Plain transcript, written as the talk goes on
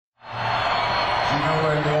to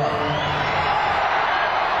learn you up.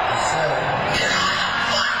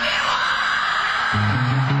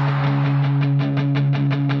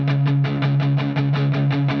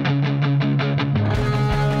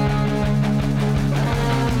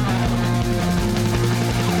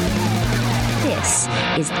 This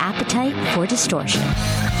is Appetite for Distortion.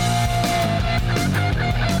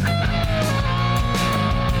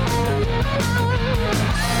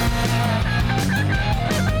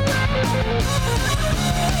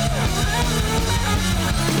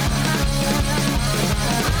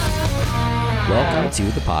 Welcome to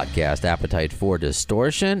the podcast, Appetite for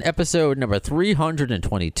Distortion, episode number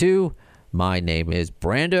 322. My name is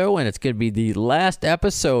Brando, and it's going to be the last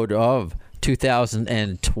episode of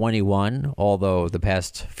 2021, although the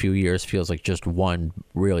past few years feels like just one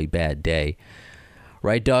really bad day.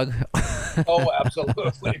 Right, Doug? Oh,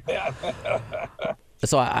 absolutely, man.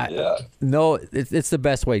 So I know it's the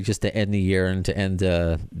best way just to end the year and to end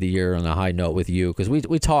the year on a high note with you, because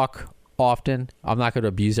we talk often. I'm not going to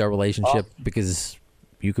abuse our relationship because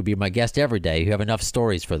you could be my guest every day. You have enough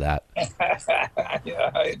stories for that.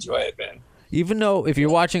 Yeah, I enjoy it, man. Even though, if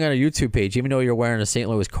you're watching on our YouTube page, even though you're wearing a St.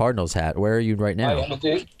 Louis Cardinals hat, where are you right now? I am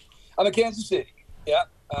indeed. I'm in Kansas City. Yeah.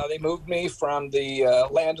 They moved me from the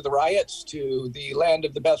land of the riots to the land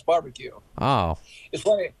of the best barbecue. Oh. It's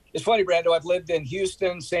funny, Brando. I've lived in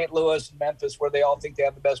Houston, St. Louis, and Memphis, where they all think they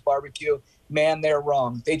have the best barbecue. Man, they're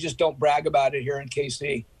wrong. They just don't brag about it here in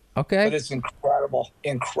KC. Okay. But it's incredible.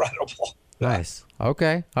 Nice.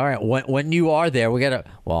 Okay. All right. When you are there, we got to,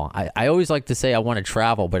 well, I always like to say I want to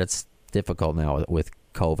travel, but it's difficult now with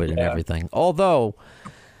COVID and everything. Although,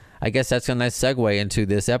 I guess that's a nice segue into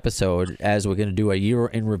this episode, as we're going to do a year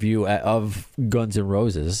in review of Guns N'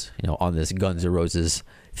 Roses, on this Guns N' Roses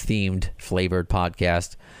themed, flavored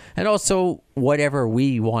podcast. And also whatever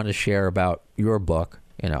we want to share about your book,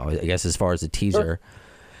 I guess as far as a teaser.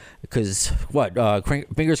 Because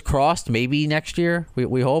fingers crossed, maybe next year.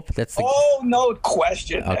 We hope that's. No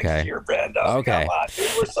question. Okay. Next year, Brando. Okay. Come on,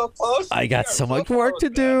 dude, we're so close. I got so much work to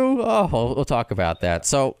do. Oh, we'll talk about that.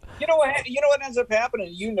 So you know what ends up happening.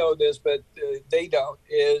 You know this, but they don't.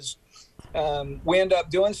 Is we end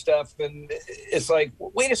up doing stuff, and it's like,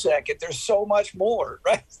 wait a second. There's so much more,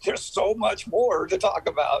 right? There's so much more to talk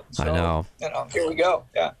about. So, I know. Here we go.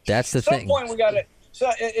 Yeah. That's the At some thing. point, we got to. So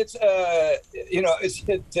it's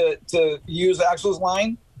it's to use Axel's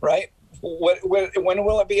line, right? When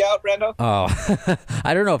will it be out, Brando? Oh,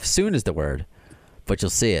 I don't know if soon is the word, but you'll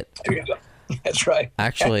see it. Here you go. That's right.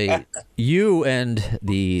 Actually, you and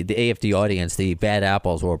the AFD audience, the Bad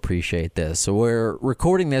Apples, will appreciate this. So we're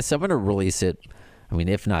recording this. I'm going to release it. I mean,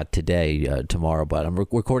 if not today, tomorrow. But I'm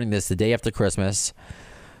recording this the day after Christmas.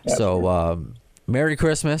 That's so. Merry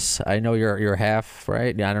Christmas. I know you're half,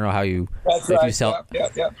 right? I don't know how you. That's if right. You sell, yeah.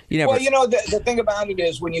 You never, well, the thing about it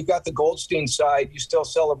is, when you've got the Goldstein side, you still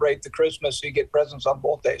celebrate the Christmas, so you get presents on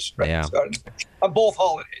both days. Right? Yeah. So, on both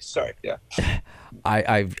holidays. Sorry. Yeah.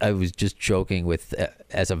 I was just joking with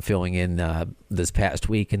as I'm filling in this past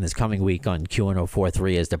week and this coming week on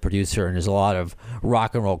QN043 as the producer, and there's a lot of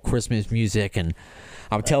rock and roll Christmas music, and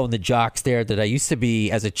I'm telling the jocks there that I used to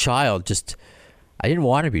be, as a child, I didn't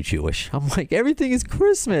want to be Jewish. I'm like, everything is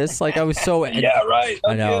Christmas. Like, I was so... Yeah, right.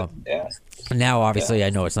 I know. Yeah. Now, obviously,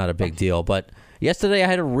 I know it's not a big deal, but yesterday I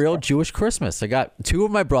had a real Jewish Christmas. I got two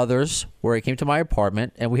of my brothers where I came to my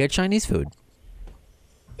apartment, and we had Chinese food.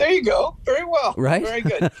 There you go. Very well. Right? Very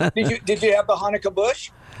good. Did you have the Hanukkah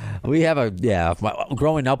bush? We have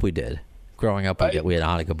growing up, we did. Growing up, we had a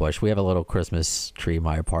Hanukkah bush. We have a little Christmas tree in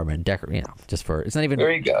my apartment, just for... It's not even...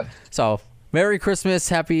 Very good. So... Merry Christmas,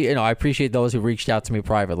 happy, I appreciate those who reached out to me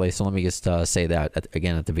privately, so let me just say that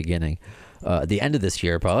again at the beginning, the end of this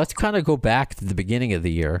year, but let's kind of go back to the beginning of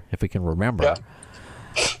the year, if we can remember. Yeah.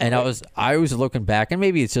 And I was looking back, and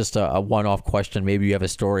maybe it's just a one-off question, maybe you have a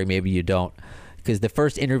story, maybe you don't, because the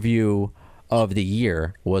first interview of the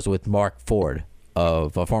year was with Mark Ford,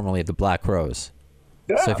 formerly of the Black Crowes.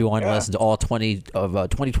 Yeah, so if you want to listen to all 20 of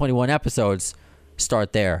 2021 episodes,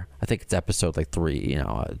 start there. I think it's episode 3,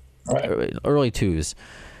 Right. Early 2s.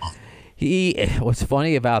 What's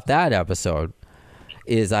funny about that episode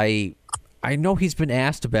is I know he's been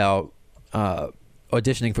asked about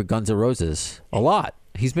auditioning for Guns N' Roses a lot.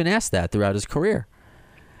 He's been asked that throughout his career.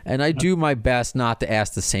 And I do my best not to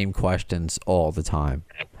ask the same questions all the time,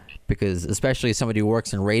 because especially as somebody who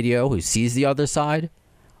works in radio, who sees the other side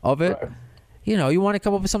of it, right. You want to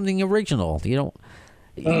come up with something original.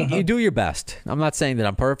 You do your best. I'm not saying that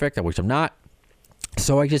I'm perfect, which I'm not.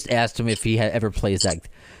 So I just asked him if he had ever played that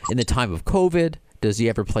in the time of COVID. Does he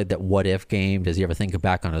ever play that what if game? Does he ever think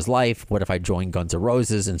back on his life? What if I joined Guns N'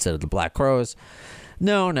 Roses instead of the Black Crowes?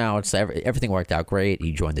 No, it's everything worked out great.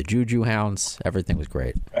 He joined the Juju Hounds. Everything was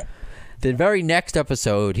great. The very next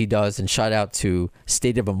episode he does, and shout out to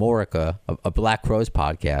State of Amorica, a Black Crowes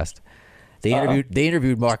podcast. They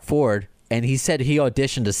interviewed Mark Ford, and he said he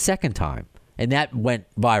auditioned a second time, and that went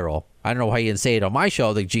viral. I don't know why you didn't say it on my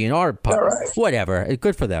show, the GNR podcast. Whatever,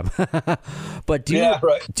 good for them. But do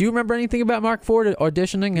you remember anything about Mark Ford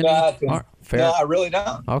auditioning? No, I really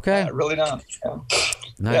don't. Okay, I really don't. Yeah.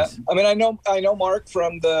 Nice. Yeah. I mean, I know Mark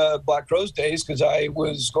from the Black Crowes days because I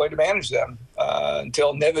was going to manage them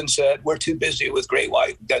until Niven said, we're too busy with Great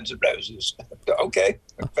White, Guns N' Roses. Okay,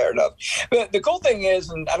 fair enough. But the cool thing is,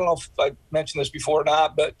 and I don't know if I mentioned this before or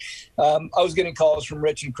not, but I was getting calls from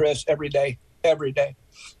Rich and Chris every day.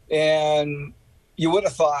 And you would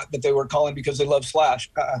have thought that they were calling because they love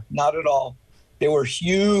Slash. Not at all. They were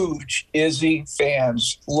huge Izzy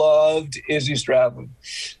fans, loved Izzy Stradlin.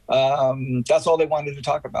 That's all they wanted to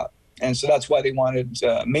talk about. And so that's why they wanted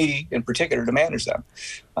me in particular to manage them.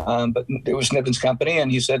 But it was Niven's company,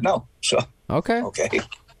 and he said no. So okay.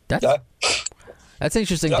 That's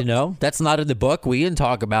interesting to know. That's not in the book. We didn't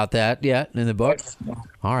talk about that yet in the book. No.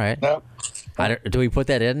 All right. No. Do we put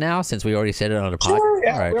that in now since we already said it on the podcast? Sure,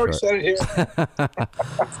 yeah, all right, we already said it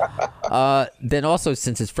here. Then also,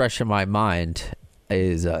 since it's fresh in my mind,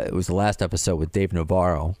 it was the last episode with Dave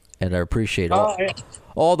Navarro, and I appreciate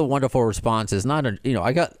all the wonderful responses.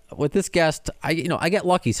 I got with this guest, I get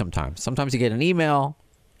lucky sometimes. Sometimes you get an email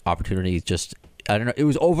opportunity. Just I don't know. It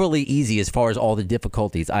was overly easy as far as all the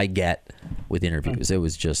difficulties I get with interviews. It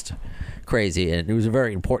was just crazy, and it was a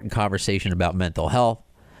very important conversation about mental health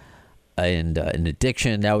and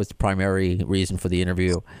addiction. That was the primary reason for the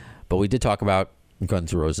interview. But we did talk about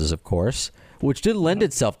Guns N' Roses, of course, which did lend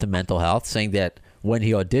itself to mental health, saying that when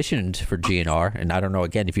he auditioned for GNR, and I don't know,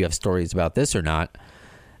 again, if you have stories about this or not,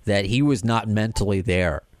 that he was not mentally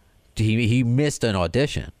there. He missed an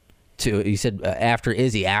audition. He said after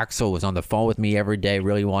Izzy, Axl was on the phone with me every day,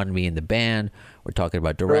 really wanted me in the band. We're talking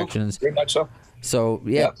about directions. Very much so. So,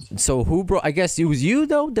 yeah. So who brought, I guess it was you,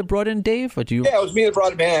 though, that brought in Dave? Or Yeah, it was me that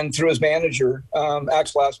brought him in through his manager.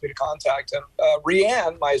 Axl asked me to contact him.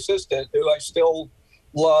 Rianne, my assistant, who I still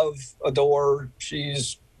love, adore,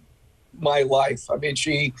 she's my life. I mean,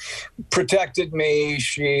 she protected me.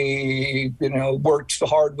 She, worked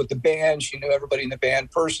hard with the band. She knew everybody in the band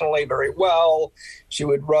personally very well. She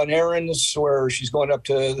would run errands where she's going up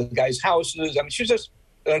to the guys' houses. I mean, she's just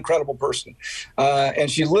an incredible person.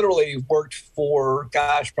 And she literally worked for,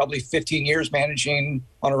 probably 15 years managing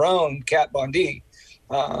on her own Kat Von D.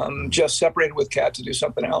 Just separated with Kat to do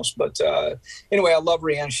something else. But anyway, I love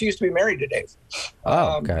Rianne. She used to be married to Dave.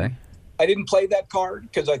 Oh, okay. I didn't play that card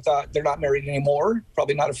because I thought they're not married anymore.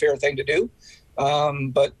 Probably not a fair thing to do.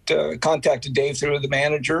 But contacted Dave through the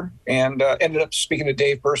manager and ended up speaking to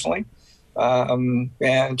Dave personally.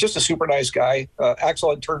 And just a super nice guy.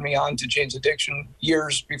 Axl had turned me on to Jane's Addiction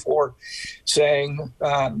years before, saying,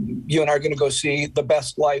 you and I are going to go see the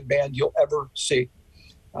best live band you'll ever see.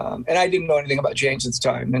 And I didn't know anything about Jane's at the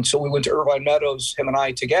time. And so we went to Irvine Meadows, him and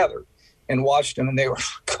I together, and watched them. And they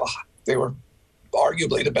were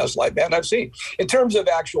arguably the best live band I've seen in terms of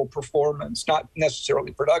actual performance, not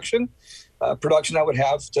necessarily production. Production, I would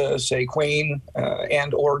have to say Queen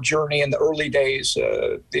and or Journey in the early days.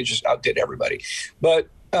 They just outdid everybody. But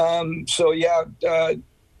I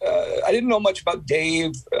didn't know much about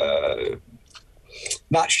Dave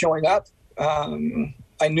not showing up.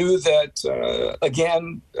 I knew that,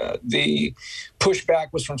 again, the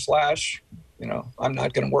pushback was from Slash. I'm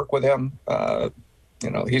not going to work with him.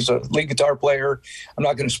 He's a lead guitar player. I'm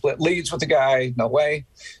not going to split leads with the guy. No way.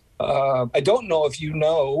 I don't know if you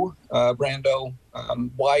know, Brando,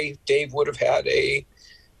 why Dave would have had a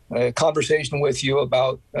conversation with you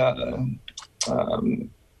about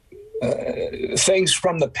things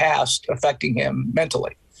from the past affecting him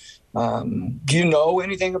mentally. Do you know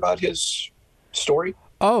anything about his story?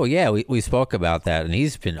 Oh, yeah, we spoke about that, and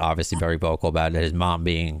he's been obviously very vocal about it, his mom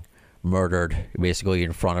being murdered basically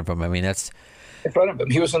in front of him. I mean, that's... In front of him.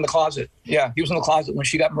 He was in the closet. Yeah, he was in the closet when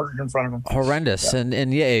she got murdered in front of him. Horrendous. Yeah.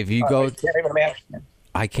 And if you go... I can't even imagine.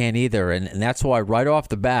 I can't either. And that's why right off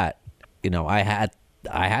the bat, I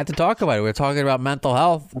had to talk about it. We were talking about mental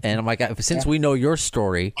health. And I'm like, since we know your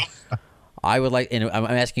story, I would like... And I'm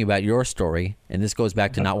asking you about your story. And this goes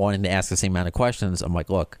back to not wanting to ask the same amount of questions. I'm like,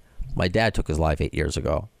 look, my dad took his life 8 years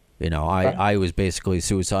ago. I was basically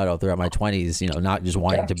suicidal throughout my 20s, not just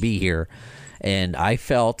wanting to be here. And I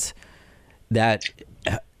felt... that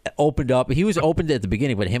opened up. He was opened at the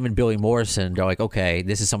beginning, but him and Billy Morrison, they're like, okay,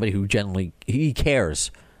 this is somebody who he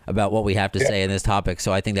cares about what we have to say in this topic.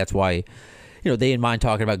 So I think that's why, they didn't mind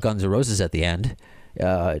talking about Guns N' Roses at the end.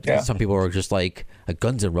 Some people are just like a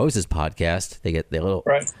Guns N' Roses podcast. They get their little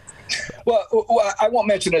right. Well, I won't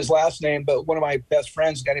mention his last name, but one of my best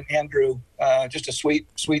friends, a guy named Andrew, just a sweet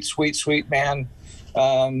man.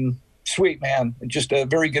 Sweet man, just a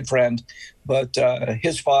very good friend. But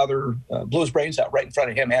his father blew his brains out right in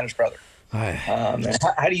front of him and his brother. And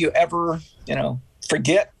how do you ever,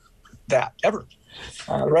 forget that ever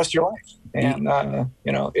the rest of your life? And,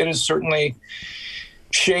 it has certainly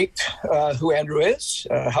shaped who Andrew is.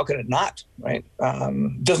 How could it not, right?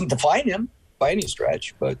 Doesn't define him by any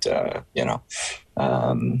stretch, but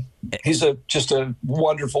he's just a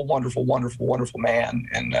wonderful, wonderful, wonderful, wonderful man,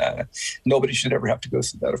 and nobody should ever have to go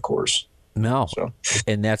through that, of course. No,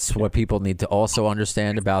 and that's what people need to also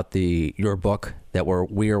understand about your book that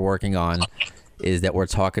we are working on, is that we're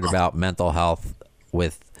talking about mental health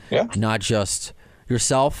with not just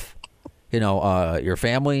yourself, your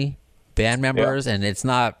family, band members, and it's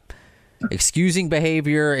not excusing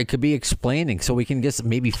behavior. It could be explaining, so we can just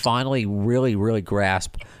maybe finally really, really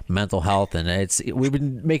grasp mental health. And we've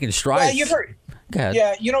been making strides. You've heard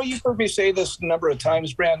me say this a number of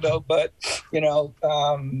times, Brando, but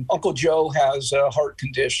Uncle Joe has a heart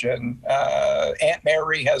condition. Aunt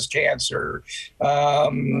Mary has cancer.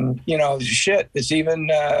 It's even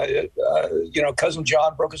Cousin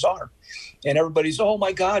John broke his arm, and everybody's, oh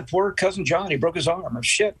my God, poor Cousin John, he broke his arm. Or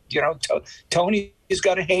shit, Tony's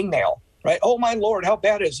got a hangnail. Right? Oh my Lord, how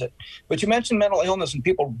bad is it? But you mentioned mental illness and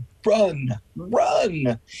people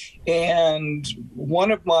run. And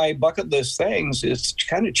one of my bucket list things is to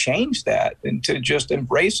kind of change that and to just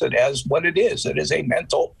embrace it as what it is. It is a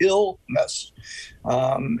mental illness.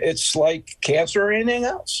 It's like cancer or anything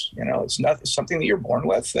else. It's not something that you're born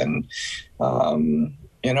with. And,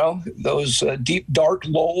 those deep, dark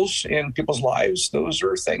lulls in people's lives, those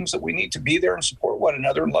are things that we need to be there and support one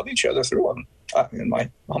another and love each other through them, in my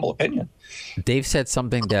humble opinion. Dave said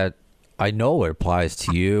something that I know it applies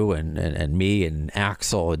to you and me and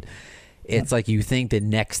Axel. It's like you think the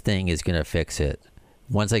next thing is going to fix it.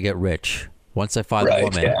 Once I get rich, once I find a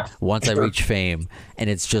woman, once I reach fame,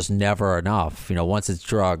 and it's just never enough. Once it's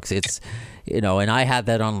drugs, it's... and I had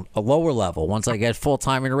that on a lower level. Once I get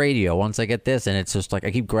full-time in radio, once I get this, and it's just like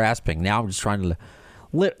I keep grasping. Now I'm just trying to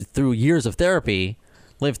live through years of therapy,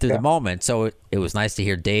 live through the moment. So it was nice to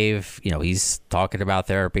hear Dave, he's talking about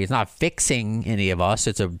therapy. It's not fixing any of us.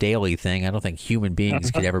 It's a daily thing. I don't think human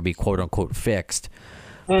beings could ever be quote-unquote fixed.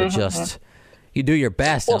 But just, you do your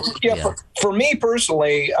best. Well, for me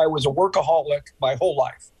personally, I was a workaholic my whole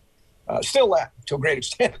life. Still am, to a great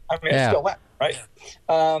extent. I still am. Right.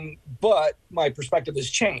 But my perspective has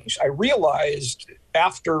changed. I realized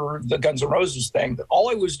after the Guns N' Roses thing that all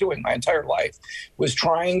I was doing my entire life was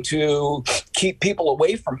trying to keep people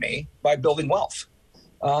away from me by building wealth.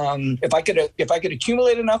 If I could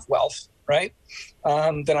accumulate enough wealth, right,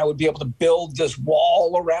 then I would be able to build this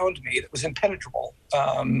wall around me that was impenetrable.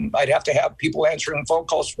 I'd have to have people answering phone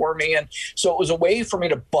calls for me. And so it was a way for me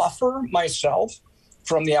to buffer myself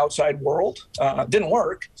from the outside world. Didn't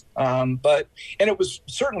work. And it was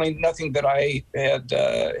certainly nothing that I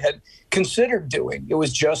had considered doing. It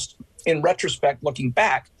was just, in retrospect, looking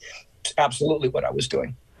back, absolutely what I was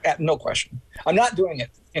doing. No question. I'm not doing it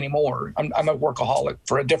anymore. I'm a workaholic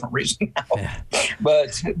for a different reason now. Yeah.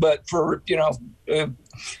 But for the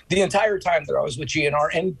entire time that I was with GNR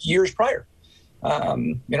and years prior, I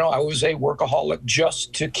was a workaholic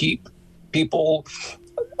just to keep people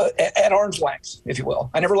at arm's length, if you will.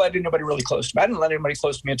 I never let anybody really close to me. I didn't let anybody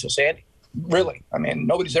close to me until Sandy. Really. I mean,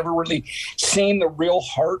 nobody's ever really seen the real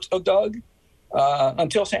heart of Doug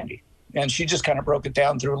until Sandy. And she just kind of broke it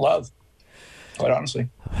down through love, quite honestly.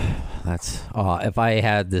 That's if I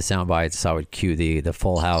had the sound bites, I would cue the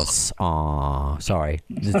Full House. Sorry.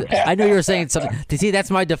 I know you were saying something. See, that's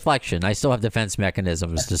my deflection. I still have defense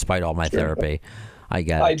mechanisms despite all my therapy. I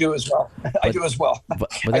get it. I do as well.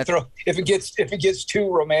 But I throw if it gets too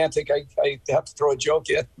romantic, I have to throw a joke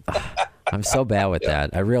in. I'm so bad with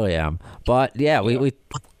that. I really am. But yeah, we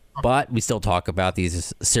still talk about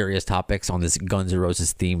these serious topics on this Guns N'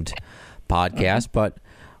 Roses themed podcast. But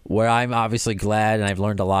where I'm obviously glad, and I've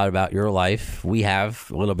learned a lot about your life. We have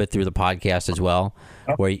a little bit through the podcast as well,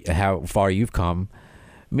 how far you've come.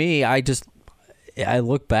 Me, I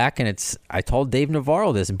look back and I told Dave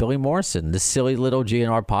Navarro this and Billy Morrison, this silly little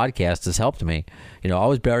GNR podcast has helped me. I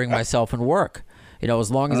was burying myself in work.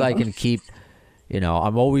 As long as I can keep,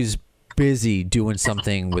 I'm always busy doing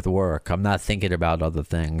something with work. I'm not thinking about other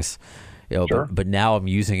things, sure. but now I'm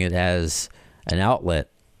using it as an outlet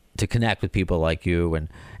to connect with people like you and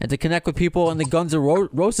to connect with people in the Guns N'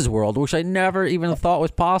 Roses world, which I never even thought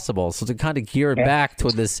was possible. So to kind of gear it back to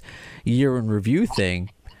this year in review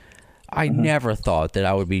thing, I never thought that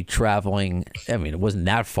I would be traveling. I mean, it wasn't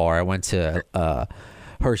that far. I went to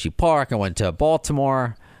Hershey Park. I went to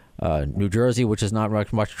Baltimore, New Jersey, which is not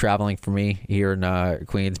much traveling for me here in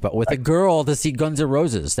Queens. But with a girl to see Guns N'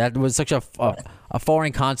 Roses, that was such a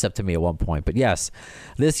foreign concept to me at one point. But yes,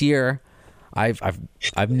 this year I've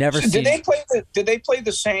never seen. Did they play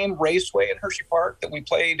the same Raceway in Hershey Park that we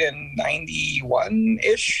played in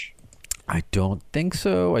 '91-ish? I don't think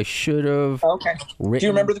so. I should have. Okay. Do you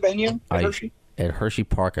remember the venue at Hershey? At Hershey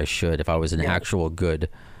Park, I should, if I was an actual good.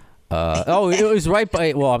 It was right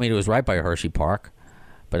by. Well, I mean, it was right by Hershey Park,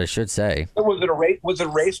 but I should say. Was it a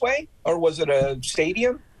raceway or was it a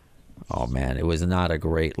stadium? Oh man, it was not a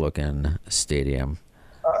great looking stadium.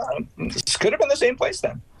 This could have been the same place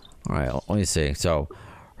then. All right, let me see. So,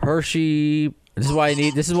 Hershey. This is why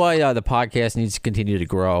the podcast needs to continue to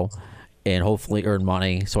grow and hopefully earn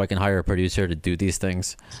money so I can hire a producer to do these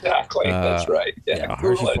things. Exactly. That's right. Yeah.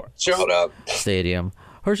 Hershey Park showed up. Stadium.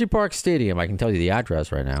 Hershey Park Stadium. I can tell you the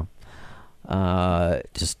address right now.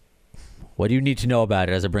 Just what do you need to know about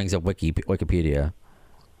it as it brings up Wikipedia?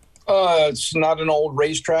 It's not an old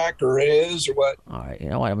racetrack, or it is, or what? All right. You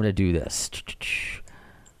know what? I'm going to do this.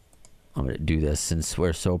 I'm going to do this since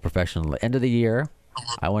we're so professional. End of the year,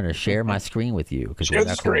 I want to share my screen with you. Share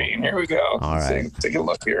the screen. Cool. Here we go. All right. Take a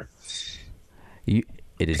look here. It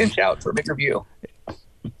is pinch out for a bigger view.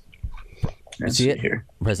 See it here.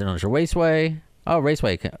 Presidential Raceway. Oh, race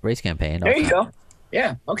campaign. There you go.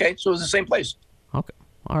 Yeah. Okay. So it was the same place. Okay.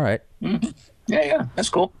 All right. Mm-hmm. Yeah. That's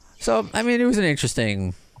cool. So I mean, it was an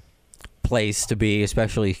interesting place to be,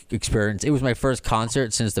 especially experience. It was my first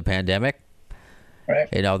concert since the pandemic. Right.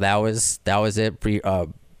 You know, that was it.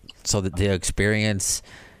 So the experience.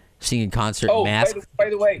 Seeing a concert mask.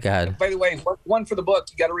 By the way, one for the book.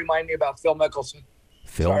 You got to remind me about Phil Mickelson.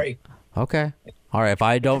 Sorry. Okay. All right. If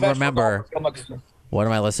I don't remember, one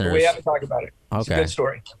of my listeners. We haven't talked about it. It's okay. a good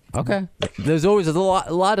story. Okay. There's always a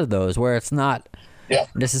lot of those where it's not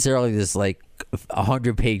necessarily this like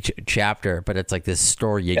 100-page chapter, but it's like this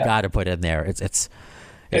story you got to put in there. It's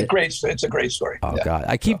a great story. Oh God,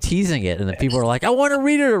 I keep teasing it, and then people are like, "I want to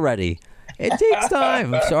read it already." It takes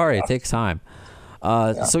time. I'm sorry, it takes time.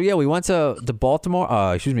 So we went to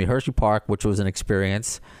the Hershey Park, which was an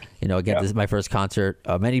experience. You know, again, this is my first concert,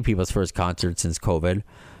 many people's first concert since COVID,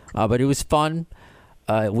 but it was fun.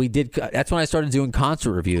 That's when I started doing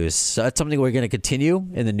concert reviews. So that's something we're going to continue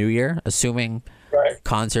in the new year, assuming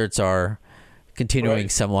concerts are continuing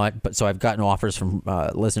somewhat. But so I've gotten offers from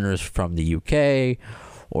listeners from the UK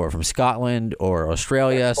or from Scotland or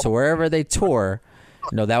Australia. So wherever they tour.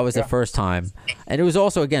 No, that was the first time. And it was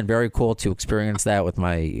also, again, very cool to experience that with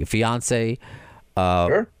my fiance,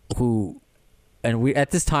 we at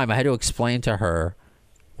this time, I had to explain to her,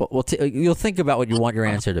 you'll think about what you want your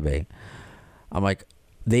answer to be. I'm like,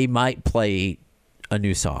 they might play a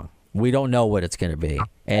new song. We don't know what it's going to be.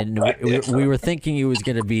 And we were thinking it was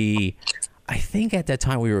going to be, I think at that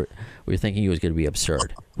time we were thinking it was going to be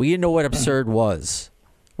Absurd. We didn't know what Absurd was,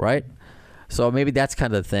 right? So maybe that's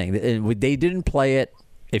kind of the thing. And they didn't play it.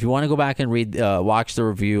 If you want to go back and watch the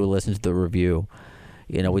review, listen to the review,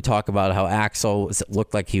 you know, we talk about how Axl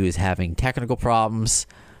looked like he was having technical problems.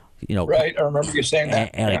 You know, right. I remember you saying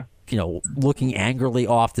that. And you know, looking angrily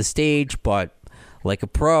off the stage, but like a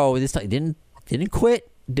pro, this time didn't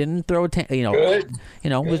quit, didn't throw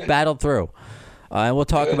was battled through. And we'll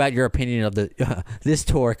talk about your opinion of this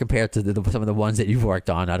tour compared to some of the ones that you've worked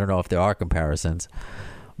on. I don't know if there are comparisons.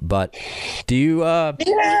 But do you? There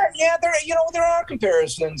are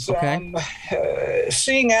comparisons. Okay.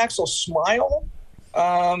 Seeing Axl smile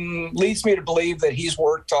leads me to believe that he's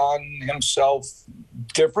worked on himself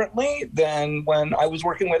differently than when I was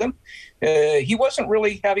working with him. He wasn't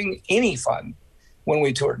really having any fun when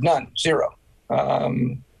we toured, none, zero,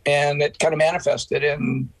 and it kind of manifested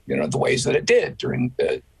in the ways that it did during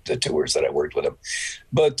the tours that I worked with him.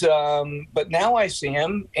 But now I see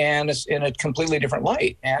him and it's in a completely different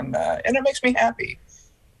light, and it makes me happy.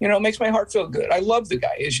 It makes my heart feel good. I love the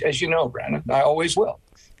guy, as you know, Brandon. I always will.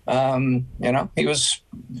 He was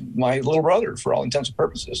my little brother for all intents and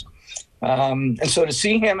purposes. And so to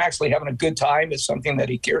see him actually having a good time is something that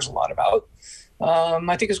he cares a lot about.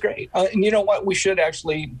 I think is great. And you know what? We should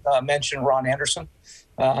actually mention Ron Anderson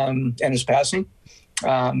and his passing.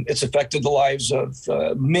 It's affected the lives of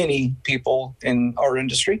many people in our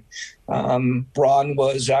industry. Ron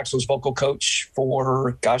was Axl's vocal coach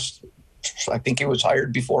for, I think he was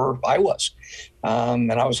hired before I was.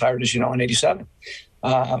 And I was hired, as you know, in 87.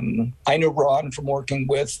 I knew Ron from working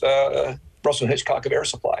with Russell Hitchcock of Air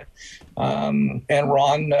Supply. And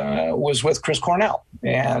Ron was with Chris Cornell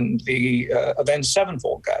and the Avenged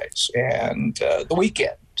Sevenfold guys and The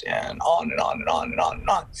Weeknd and on and on and on and on and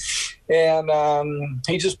on. And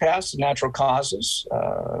he just passed of natural causes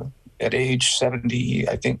at age 70,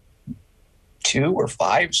 I think 2 or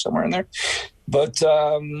 5, somewhere in there. But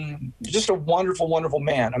just a wonderful, wonderful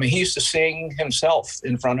man. I mean, he used to sing himself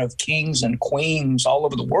in front of kings and queens all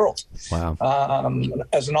over the world. Wow.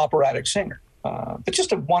 As an operatic singer. But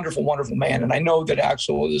just a wonderful, wonderful man. And I know that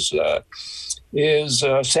Axl is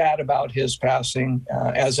sad about his passing,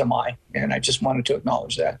 as am I. And I just wanted to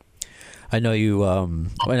acknowledge that. I know you, and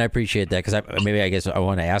I appreciate that because I guess I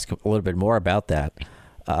want to ask a little bit more about that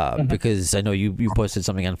because I know you posted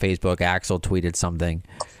something on Facebook. Axl tweeted something.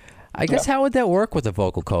 I guess how would that work with a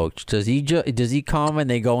vocal coach? Does he come and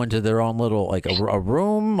they go into their own little like a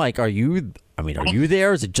room? Like, are you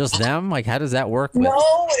there? Is it just them? Like, how does that work?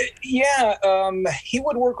 No, yeah. He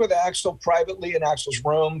would work with Axl privately in Axl's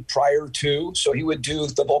room prior to, so he would do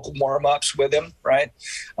the vocal warm-ups with him, right?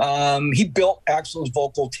 He built Axl's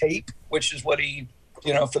vocal tape, which is what he,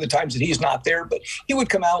 for the times that he's not there, but he would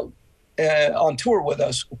come out on tour with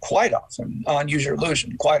us quite often on Use Your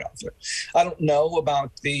Illusion, quite often. I don't know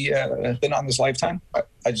about the Been on This Lifetime.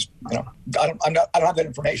 I just, I don't have that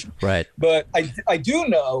information. Right. But I do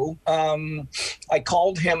know. I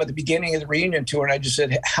called him at the beginning of the reunion tour, and I just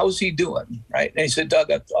said, "How's he doing?" Right, and he said,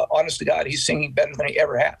 "Doug, honest to God, he's singing better than he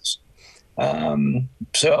ever has." And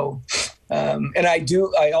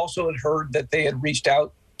I also had heard that they had reached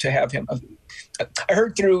out to have him. I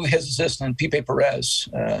heard through his assistant, Pipe Perez.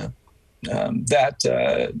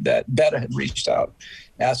 That Betta had reached out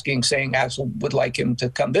saying Axl would like him to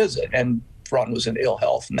come visit, and Ron was in ill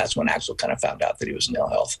health, and that's when Axl kind of found out that he was in ill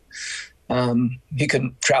health. He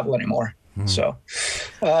couldn't travel anymore. So,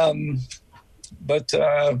 yeah,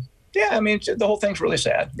 I mean, the whole thing's really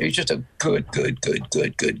sad. He's just a good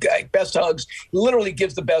guy. Best hugs. Literally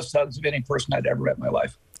gives the best hugs of any person I'd ever met in my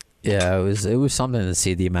life. Yeah, it was something to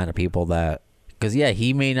see the amount of people that. Because, yeah,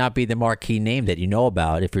 he may not be the marquee name that you know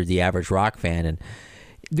about if you're the average rock fan. And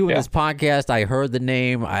doing this podcast, I heard the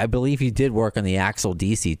name. I believe he did work on the Axl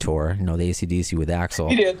DC tour, the AC/DC with Axl.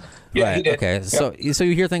 He did. Yeah, right. He did. Okay, yeah. So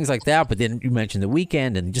you hear things like that, but then you mentioned The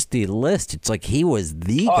Weeknd and just the list. It's like he was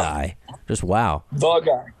the guy. Just wow. The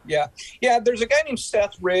guy, yeah. Yeah, there's a guy named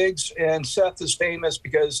Seth Riggs, and Seth is famous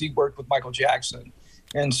because he worked with Michael Jackson.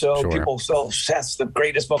 And so people Seth's the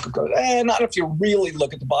greatest vocal coach. Not if you really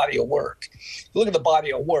look at the body of work. If you look at the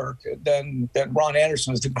body of work, then Ron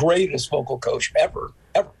Anderson is the greatest vocal coach ever.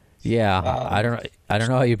 Yeah, I don't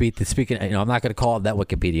know how you beat the speaking. I'm not going to call it that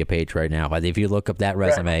Wikipedia page right now. But if you look up that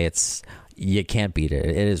resume, you can't beat it.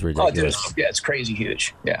 It is ridiculous. Oh, it's crazy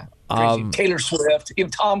huge. Yeah, crazy. Taylor Swift,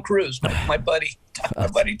 even Tom Cruise, my buddy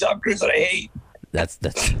Tom Cruise that I hate. That's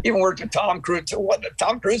even worked with Tom Cruise. What,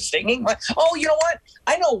 Tom Cruise singing? Oh, you know what?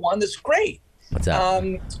 I know one that's great. What's that?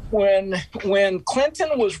 When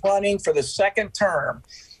Clinton was running for the second term,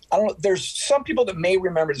 I don't know. There's some people that may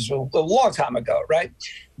remember this a long time ago, right?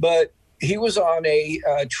 But he was on a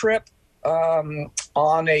trip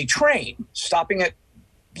on a train, stopping at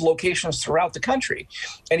locations throughout the country,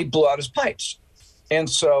 and he blew out his pipes. And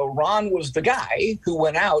so Ron was the guy who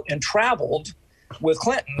went out and traveled with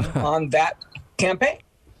Clinton on that campaign.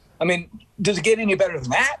 I mean, does it get any better than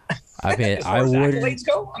that? I mean, I would. Accolades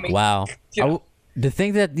go? I mean, wow. To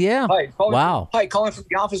think that, calling from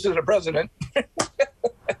the office of the president.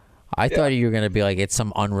 I thought you were going to be like, it's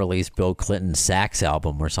some unreleased Bill Clinton sax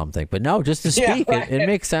album or something, but no, just to speak, it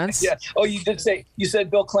makes sense. Yeah. Oh, you said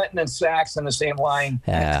Bill Clinton and sax in the same line.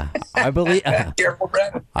 Yeah, I believe. Careful,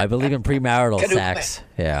 Brett. I believe in premarital sax.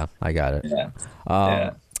 Yeah, I got it.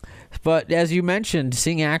 Yeah. But as you mentioned,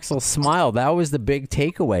 seeing Axl smile, that was the big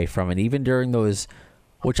takeaway from it. Even during those,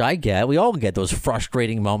 which we all get those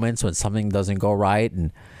frustrating moments when something doesn't go right,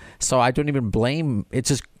 and so I don't even blame. It's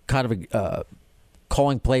just kind of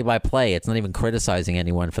calling play by play. It's not even criticizing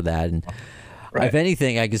anyone for that. And if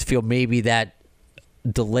anything, I just feel maybe that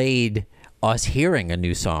delayed us hearing a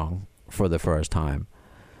new song for the first time.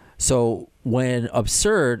 So when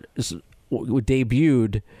Absurd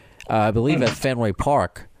debuted, I believe at Fenway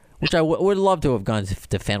Park, which I would love to have gone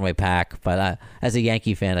to Fenway Park, but as a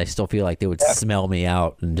Yankee fan, I still feel like they would smell me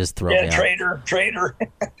out and just throw me out.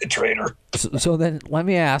 Traitor. So then let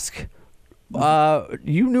me ask,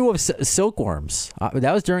 you knew of Silkworms.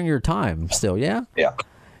 That was during your time still, yeah? Yeah.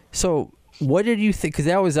 So what did you think? Because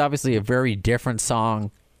that was obviously a very different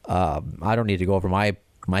song. I don't need to go over my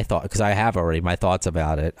thought, because I have already my thoughts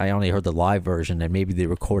about it. I only heard the live version and maybe the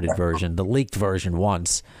recorded version, the leaked version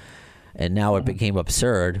once. And now it became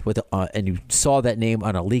Absurd with, and you saw that name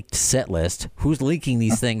on a leaked set list. Who's leaking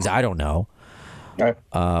these things? I don't know. Right.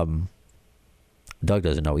 Doug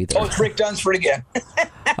doesn't know either. Oh, it's Rick Dunsford again.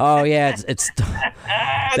 Oh yeah, it's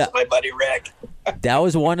That's my buddy Rick. that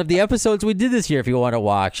was one of the episodes we did this year. If you want to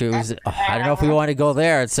watch, it was I don't know if we want to go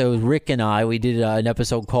there. So Rick and I, we did an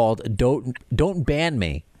episode called "Don't Ban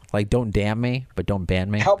Me." Like, don't damn me, but don't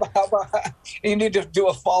ban me. How about you need to do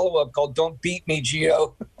a follow-up called "Don't Beat Me,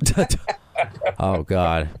 Gio"? Oh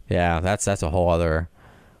God, yeah, that's a whole other.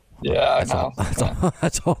 Yeah, That's a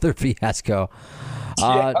whole other fiasco.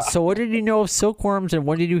 So, what did you know of Silkworms, and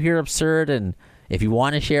when did you hear Absurd? And if you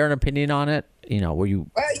want to share an opinion on it, were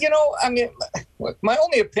you? I mean, my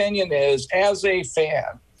only opinion is, as a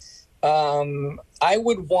fan, I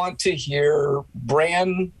would want to hear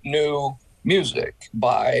brand new music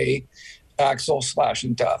by Axl, Slash,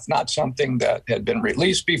 and Duff, not something that had been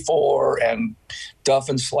released before and Duff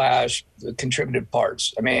and Slash contributed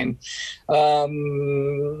parts. I mean,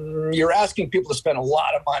 you're asking people to spend a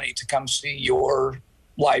lot of money to come see your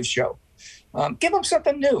live show. Give them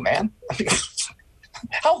something new, man.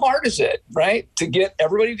 How hard is it, right, to get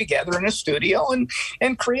everybody together in a studio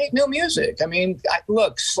and create new music? I mean,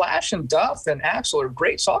 look, Slash and Duff and Axl are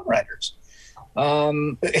great songwriters.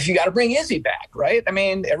 If you got to bring Izzy back, right? I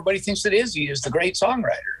mean, everybody thinks that Izzy is the great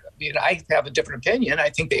songwriter. I mean, I have a different opinion. I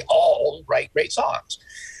think they all write great songs,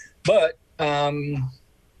 but I mean,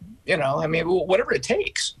 whatever it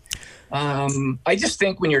takes. I just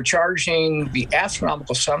think when you're charging the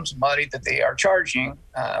astronomical sums of money that they are charging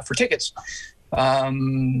for tickets,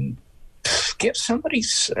 give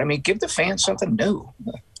the fans something new.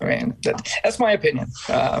 I mean, that's my opinion.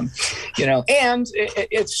 And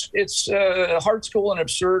it's Hard School and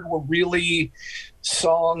Absurd were really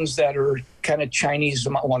songs that are kind of Chinese,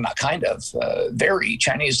 well, not kind of, very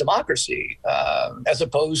Chinese democracy, as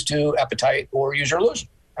opposed to Appetite or Use Your Illusion.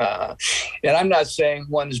 And I'm not saying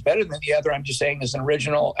one is better than the other. I'm just saying, as an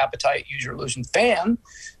original Appetite, Use Your Illusion fan,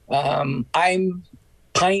 I'm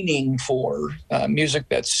pining for music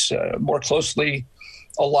that's more closely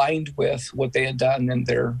aligned with what they had done in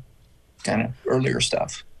their kind of earlier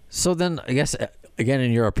stuff. So then, I guess, again,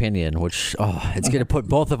 in your opinion, which it's going to put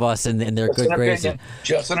both of us in their good graces.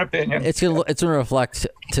 Just an opinion. It's going to reflect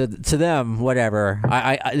to them, whatever.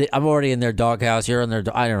 I'm already in their doghouse. You're in their.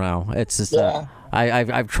 I don't know. It's just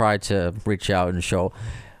I've tried to reach out and show.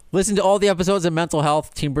 Listen to all the episodes of Mental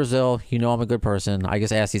Health, Team Brazil. You know I'm a good person. I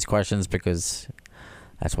just ask these questions because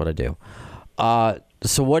that's what I do.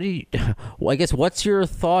 So what do you? Well, I guess what's your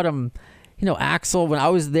thought on? Axl, when I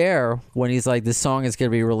was there, when he's like, this song is going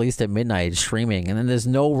to be released at midnight streaming, and then there's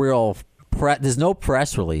no real there's no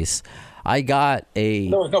press release. There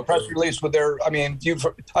was no press release with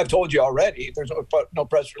I've told you already, there's no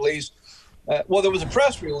press release. Well, there was a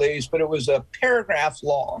press release, but it was a paragraph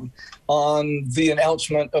long on the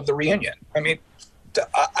announcement of the reunion. I mean,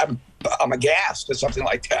 I'm aghast at something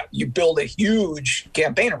like that. You build a huge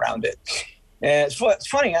campaign around it. And it's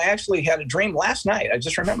funny. I actually had a dream last night. I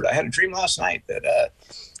just remembered. I had a dream last night that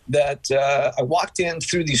I walked in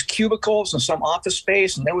through these cubicles in some office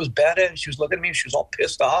space, and there was Betta, and she was looking at me. She was all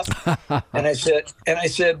pissed off. and I said,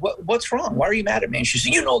 "What's wrong? Why are you mad at me?" And she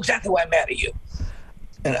said, "You know exactly why I'm mad at you."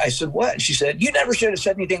 And I said, "What?" And she said, "You never should have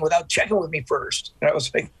said anything without checking with me first." And I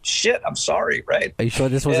was like, "Shit, I'm sorry." Right? Are you sure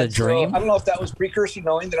this was a dream? So, I don't know if that was precursor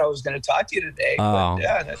knowing that I was going to talk to you today. Oh. But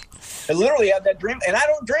yeah, I literally had that dream, and I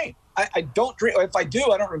don't dream. I don't dream. If I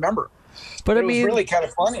do, I don't remember. But it was really kind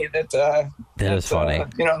of funny that. That is funny.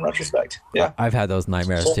 In retrospect. Yeah. I've had those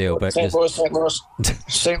nightmares too. But St. Louis.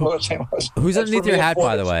 Who's underneath your hat,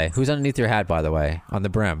 by the way? Who's underneath your hat, by the way, on the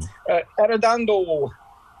brim? Arredondo.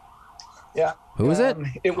 Yeah. Who was it?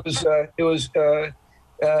 It was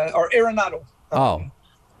or Arenado.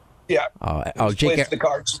 Yeah. Jake. The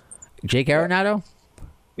Cards. Jake Arenado.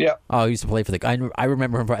 Yeah. Oh, he used to play for I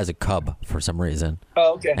remember him as a Cub for some reason.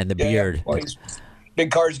 Oh, okay. And the beard. Yeah. Well, he's a big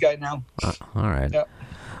Cards guy now. All right. Yeah.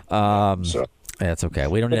 So that's okay.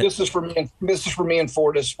 We don't. This is for me. This is for me and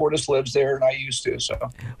Fortis. Fortis lives there, and I used to. So.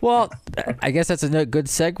 Well, I guess that's a good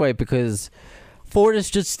segue because Fortis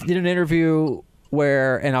just did an interview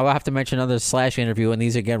and I'll have to mention another Slash interview, and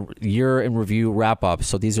these again year in review wrap up.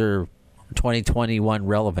 So these are 2021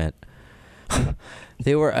 relevant.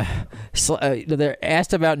 They were they're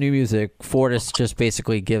asked about new music. Fortis just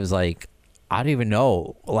basically gives I don't even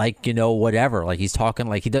know, whatever. Like he's talking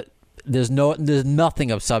like he does. There's nothing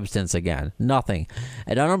of substance again, nothing.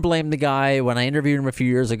 And I don't blame the guy. When I interviewed him a few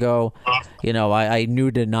years ago, I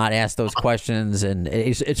knew to not ask those questions, and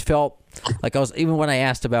it felt like I was, even when I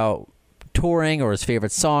asked about touring or his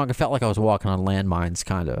favorite song, it felt like I was walking on landmines,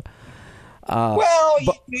 kind of.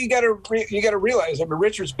 You got to realize. I mean,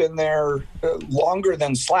 Richard's been there longer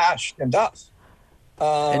than Slash and Duff.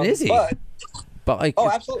 And is he? But like,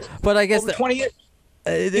 absolutely. But I guess over 20 years.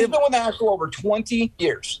 He's been with Axl over 20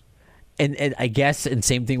 years. And I guess, and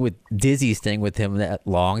same thing with Dizzy staying with him that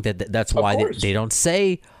long. That's why they don't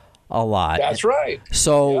say a lot. That's right.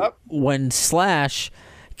 So when Slash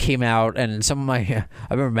came out, and I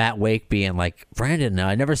remember Matt Wake being like, Brandon,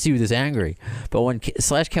 I never see you this angry. But when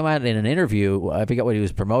Slash came out in an interview, I forget what he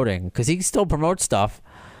was promoting, because he still promotes stuff.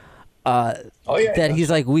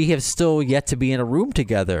 He's like, we have still yet to be in a room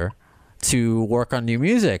together to work on new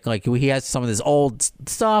music. Like, he has some of this old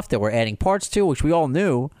stuff that we're adding parts to, which we all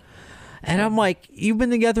knew. And I'm like, you've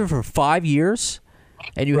been together for 5 years,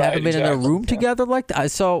 and you haven't been in a room together like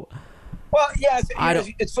that? So, well, yeah,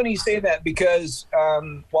 it's funny you say that, because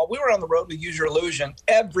while we were on the road with Use Your Illusion,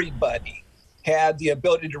 everybody had the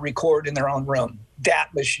ability to record in their own room,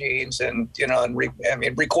 DAT machines, and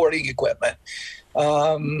recording equipment.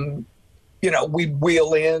 We'd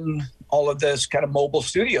wheel in all of this kind of mobile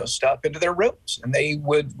studio stuff into their rooms, and they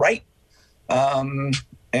would write. That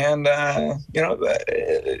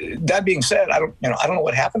being said, I don't know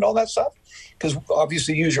what happened to all that stuff, because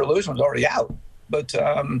obviously Use Your Illusion was already out. But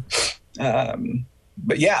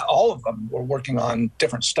yeah, all of them were working on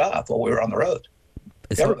different stuff while we were on the road.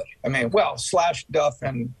 Everybody. Slash, Duff,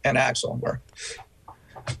 and Axl were.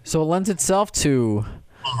 So it lends itself to,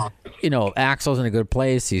 Axl's in a good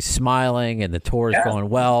place. He's smiling, and the tour is going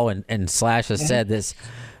well. And Slash has said this,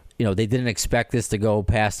 they didn't expect this to go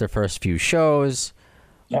past their first few shows.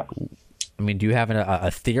 Yeah. I mean, do you have a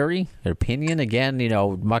theory, an opinion? Again,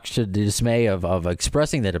 much to the dismay of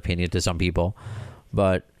expressing that opinion to some people,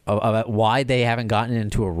 but about why they haven't gotten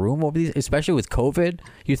into a room over these, especially with COVID.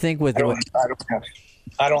 You think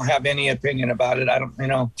I don't have any opinion about it. I don't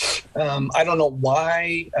know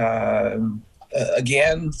why.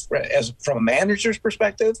 Again, from a manager's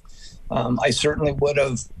perspective, I certainly would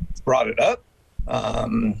have brought it up.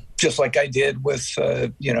 Just like I did with,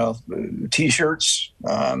 T-shirts.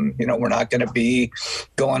 We're not going to be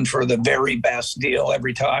going for the very best deal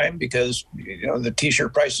every time, because, the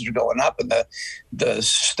T-shirt prices are going up, and the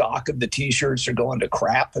stock of the T-shirts are going to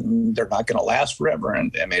crap, and they're not going to last forever.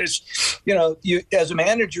 And I mean, it's, you as a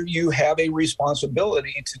manager, you have a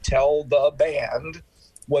responsibility to tell the band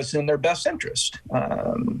what's in their best interest.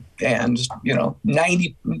 And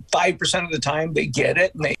 95% of the time they get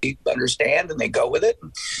it and they understand and they go with it.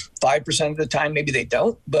 5% of the time, maybe they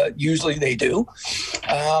don't, but usually they do.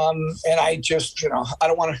 And I just, I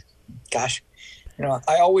don't want to,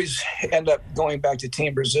 I always end up going back to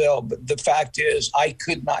Team Brazil, but the fact is I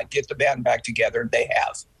could not get the band back together. They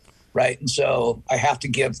have. Right. And so I have to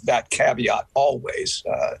give that caveat always.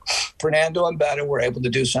 Fernando and Betta were able to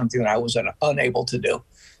do something that I was unable to do.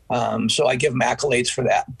 So I give them accolades for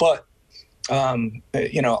that. But, I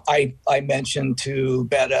mentioned to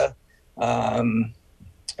Betta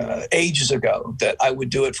ages ago that I would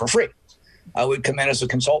do it for free. I would come in as a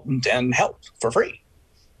consultant and help for free.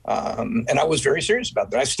 And I was very serious about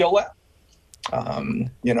that. I still am,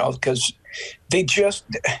 because they just,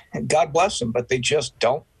 God bless them, but they just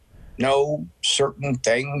don't know certain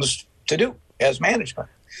things to do as management.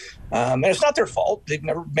 And it's not their fault. They've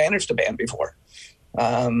never managed a band before.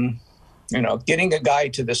 Getting a guy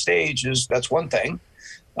to the stage that's one thing.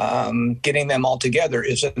 Getting them all together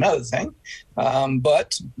is another thing.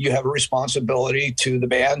 But you have a responsibility to the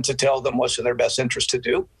band to tell them what's in their best interest to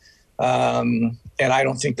do. And I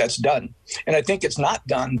don't think that's done. And I think it's not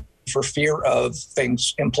done for fear of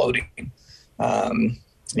things imploding.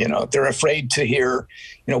 They're afraid to hear,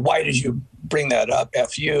 why did you bring that up,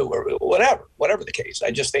 F you, or whatever the case. I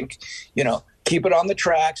just think, keep it on the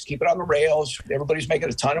tracks, keep it on the rails. Everybody's making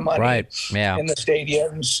a ton of money in the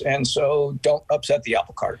stadiums. And so don't upset the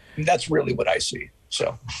apple cart. And that's really what I see.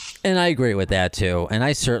 So, and I agree with that too. And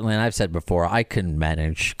I've said before, I couldn't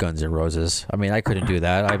manage Guns N' Roses. I mean, I couldn't do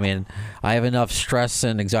that. I mean, I have enough stress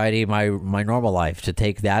and anxiety in my normal life to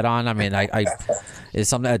take that on. I mean, I is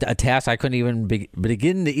something a task I couldn't even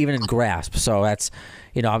begin to even grasp. So that's,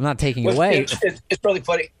 I'm not taking away. It's really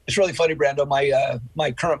funny. It's really funny, Brando.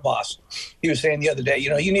 My current boss, he was saying the other day,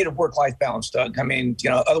 you need a work-life balance, Doug. I mean,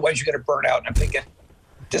 otherwise you're going to burn out. And I'm thinking,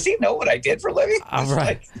 does he know what I did for a living? All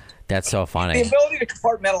right. That's so funny. The ability to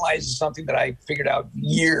compartmentalize is something that I figured out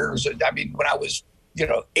years. I mean, when I was,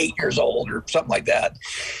 8 years old or something like that.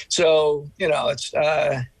 So, it's,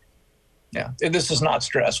 this is not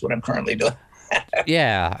stress what I'm currently doing.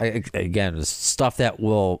 Yeah. Again, stuff that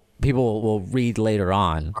people will read later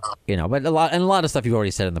on, but a lot of stuff you've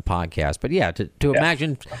already said in the podcast. But yeah, to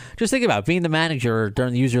imagine, just think about being the manager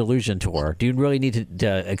during the Use Your Illusion tour. Do you really need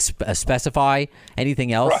to specify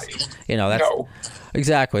anything else? Right. That's no.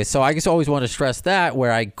 Exactly. So I just always want to stress that,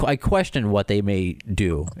 where I question what they may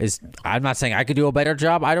do. I'm not saying I could do a better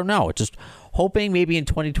job. I don't know. It's just hoping maybe in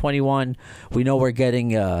 2021 we know we're getting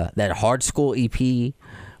that Hard School EP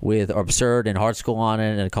with Absurd and Hard School on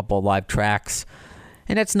it and a couple of live tracks,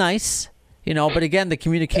 and that's nice, But again, the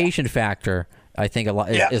communication factor, I think, a lot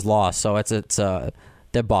is lost. So it's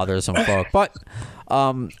that bothers some folk. But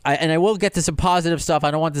I will get to some positive stuff.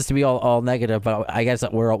 I don't want this to be all negative, but I guess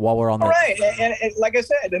while we're on the right, and like I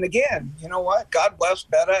said, and again, you know what? God bless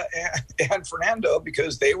Betta and Fernando,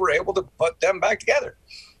 because they were able to put them back together.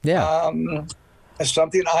 Yeah, it's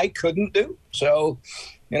something I couldn't do. So,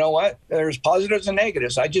 you know what? There's positives and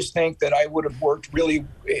negatives. I just think that I would have worked really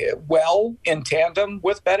well in tandem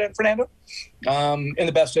with Betta and Fernando, in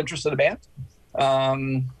the best interest of the band.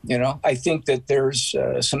 I think that there's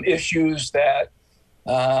some issues that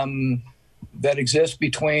exist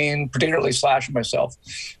between particularly Slash and myself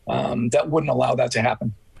that wouldn't allow that to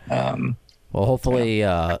happen. Well, hopefully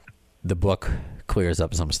the book clears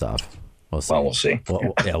up some stuff. We'll see.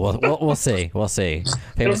 Well, we'll see. We'll see. We'll see.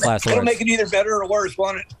 Famous last words. It'll make it either better or worse,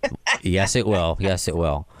 won't it? Yes, it will. Yes, it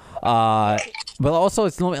will. But also,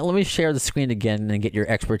 let me share the screen again and get your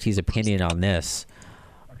expertise opinion on this.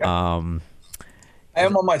 Okay. I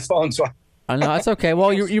am on my phone, so. No, that's okay.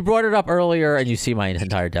 Well, you brought it up earlier, and you see my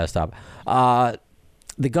entire desktop. The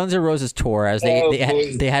Guns N' Roses tour, as they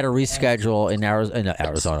had to reschedule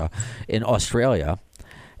in Australia,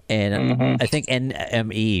 and I think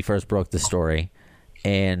NME first broke the story,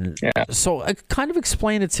 and so kind of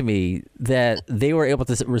explain it to me that they were able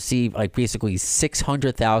to receive basically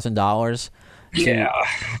 $600,000.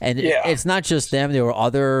 It's not just them; there were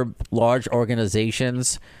other large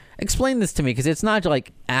organizations. Explain this to me, because it's not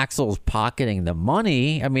like Axl's pocketing the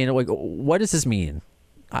money. I mean, what does this mean?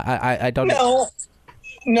 I don't know.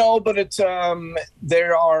 No, but it's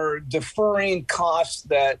there are deferring costs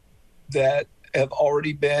that have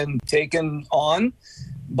already been taken on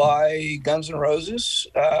by Guns N' Roses,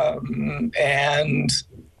 and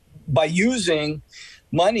by using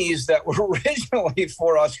monies that were originally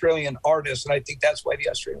for Australian artists, and I think that's why the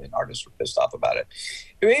Australian artists were pissed off about it.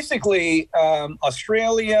 Basically,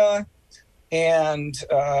 Australia and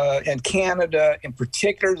Canada in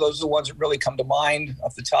particular, those are the ones that really come to mind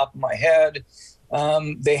off the top of my head.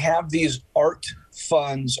 They have these art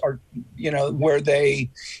funds, where they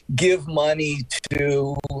give money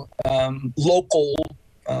to local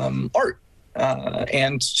art,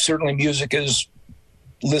 and certainly music is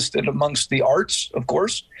listed amongst the arts, of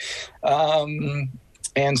course.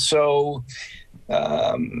 And so,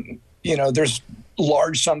 there's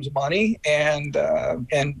large sums of money, and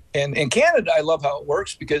in Canada, I love how it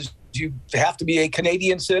works, because you have to be a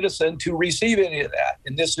Canadian citizen to receive any of that.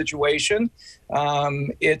 In this situation,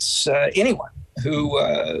 it's anyone who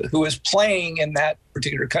is playing in that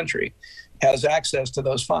particular country has access to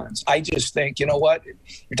those funds. I just think, you know what, you're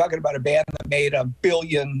talking about a band that made $1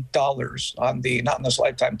 billion on the Not in This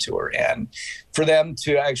Lifetime tour, and for them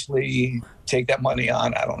to actually take that money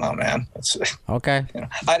on, I don't know, man. It's okay.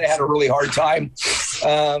 I'd had a really hard time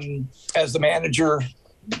as the manager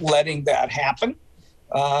letting that happen.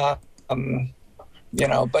 But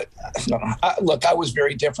look, I was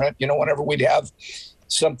very different. Whenever we'd have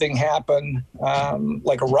something happen,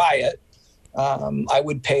 like a riot, I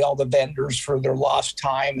would pay all the vendors for their lost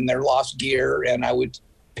time and their lost gear, and I would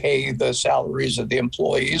pay the salaries of the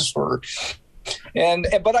employees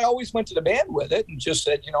but I always went to the band with it and just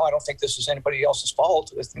said, I don't think this is anybody else's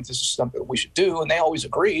fault. I think this is something that we should do, and they always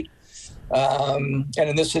agreed. And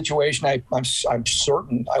in this situation, I'm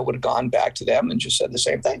certain I would have gone back to them and just said the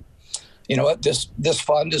same thing. You know what? This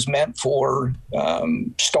fund is meant for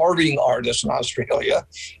starving artists in Australia,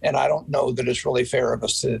 and I don't know that it's really fair of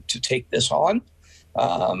us to take this on.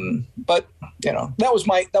 But that was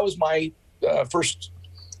my first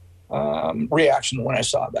reaction when I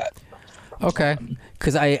saw that. Okay,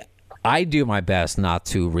 because I do my best not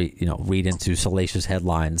to read into salacious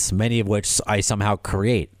headlines, many of which I somehow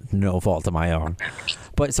create, no fault of my own.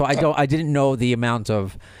 But so I didn't know the amount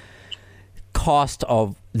of cost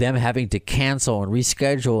of them having to cancel and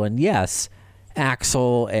reschedule. And yes,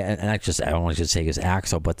 Axl and I don't want to say it's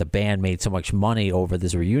Axl, but the band made so much money over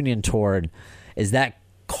this reunion tour. And is that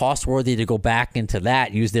cost worthy to go back into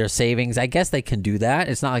that, use their savings? I guess they can do that.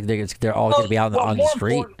 It's not like they're all going to be out on the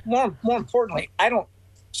street. More importantly, I don't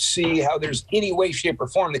see how there's any way, shape, or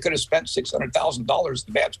form they could have spent $600,000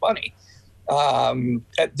 the band's money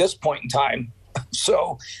at this point in time.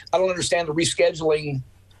 So I don't understand the rescheduling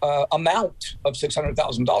amount of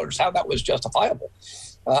 $600,000, how that was justifiable.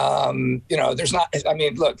 There's not,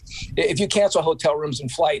 look, if you cancel hotel rooms and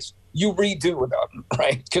flights, you redo them,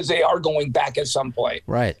 right? Because they are going back at some point.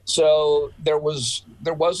 Right. So there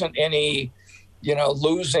wasn't any,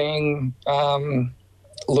 losing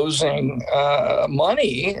losing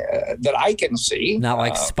money that I can see. Not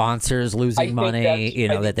like sponsors losing money, you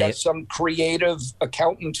know, that's some creative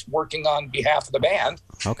accountant working on behalf of the band.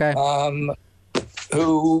 Okay.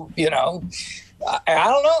 Who, you know, I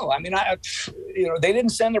don't know. I mean, they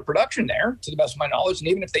didn't send their production there, to the best of my knowledge, and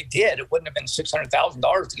even if they did, it wouldn't have been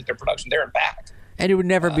 $600,000 to get their production there and back. And it would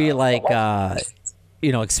never be like,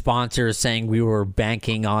 you know, like sponsors saying we were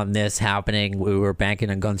banking on this happening. We were banking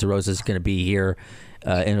on Guns N' Roses going to be here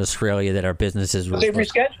in Australia, that our businesses were. They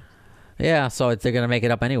rescheduled. Yeah, so they're going to make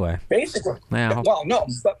it up anyway. Basically. Yeah. Well, no,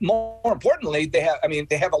 but more importantly, they have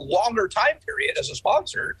a longer time period as a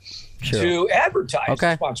sponsor to advertise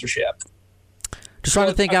sponsorship. Just trying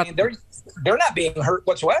to think out. They're not being hurt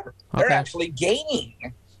whatsoever. Okay. They're actually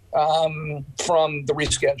gaining from the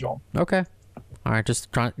reschedule. Okay. All right,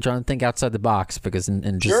 just trying to think outside the box, because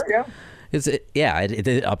Sure, yeah. It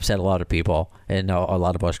did upset a lot of people and a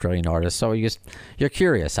lot of Australian artists. So you're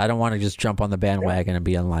curious. I don't want to just jump on the bandwagon and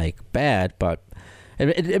be like bad, but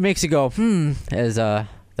it makes you go as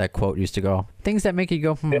that quote used to go. Things that make you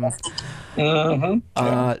go Yeah. Mm-hmm.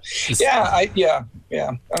 Yeah. I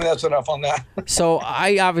mean, that's enough on that. So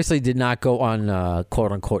I obviously did not go on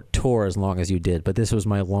quote unquote tour as long as you did, but this was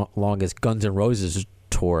my longest Guns N' Roses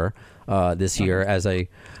tour this year, as I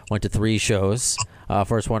went to 3 shows.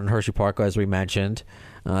 First one in Hershey Park, as we mentioned,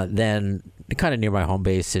 then kind of near my home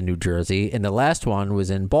base in New Jersey, and the last one was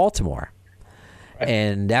in Baltimore. Right.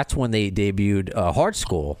 And that's when they debuted Hard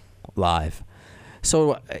School live.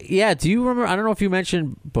 So, yeah, do you remember, I don't know if you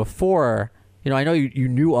mentioned before, you know, I know you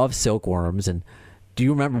knew of Silkworms, and do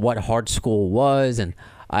you remember what Hard School was? And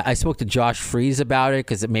I spoke to Josh Freese about it,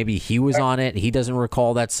 because maybe he was on it. He doesn't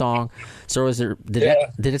recall that song. So did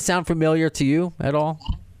it sound familiar to you at all?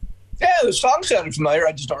 Yeah, the song sounded familiar.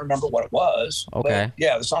 I just don't remember what it was. Okay. But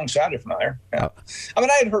yeah, the song sounded familiar. Yeah. I mean,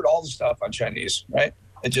 I had heard all the stuff on Chinese, right?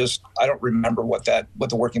 I don't remember what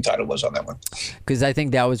the working title was on that one. Because I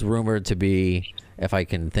think that was rumored to be, if I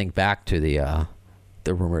can think back to the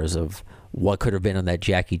rumors of what could have been on that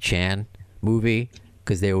Jackie Chan movie,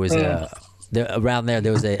 because there was around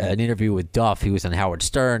there was an interview with Duff. He was on Howard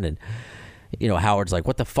Stern, and you know, Howard's like,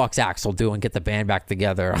 what the fuck's Axl doing? Get the band back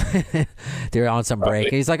together. They're on some break.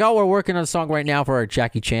 And he's like, oh, we're working on a song right now for our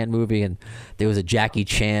Jackie Chan movie. And there was a Jackie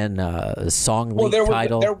Chan song leak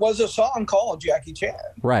title. There was a song called Jackie Chan.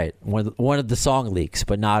 Right. One of the song leaks,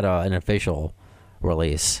 but not an official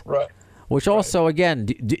release. Right. Which also, again,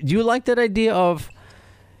 do you like that idea of,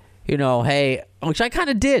 you know, hey, which I kind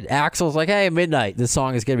of did. Axl's like, hey, midnight, this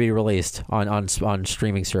song is going to be released on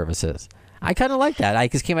streaming services. I kind of like that. I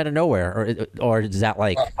just came out of nowhere, or is that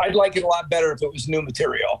like? I'd like it a lot better if it was new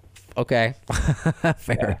material. Okay,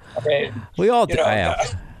 fair. Yeah. I mean, we all do.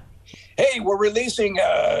 Hey, we're releasing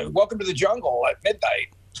 "Welcome to the Jungle" at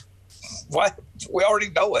midnight. What? We already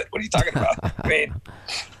know it. What are you talking about? I mean,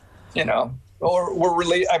 you know, or we're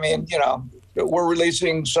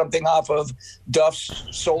releasing something off of Duff's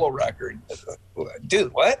solo record.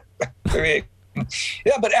 Dude, what? I mean.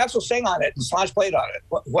 Yeah, but Axl sang on it and Slash played on it.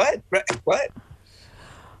 What?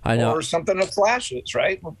 I know. Or something of Slash's,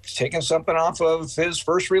 right? We're taking something off of his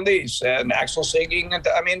first release and Axl singing. And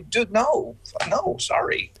I mean, dude, no,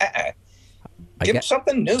 sorry. Give him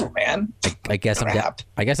something new, man. I guess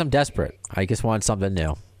I'm desperate. I just want something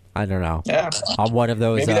new. I don't know. Yeah, I'm one of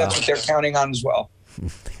those. Maybe that's what they're counting on as well.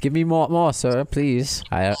 Give me more, sir, please.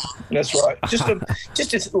 That's right. Just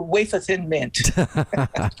a wafer thin mint.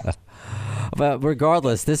 But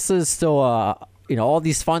regardless, this is still, you know, all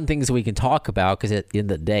these fun things we can talk about, because at the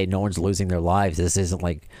end of the day, no one's losing their lives. This isn't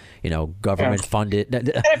like, you know, government funded.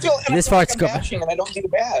 And I feel like I'm bashing, and I don't need to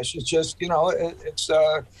bash. It's just, you know, it's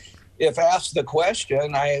if asked the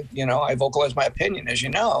question, I vocalize my opinion, as you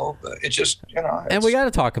know. But it's just, you know. And we got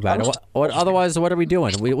to talk about it. Otherwise, what are we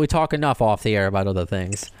doing? We talk enough off the air about other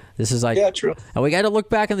things. This is like, yeah, true. And we got to look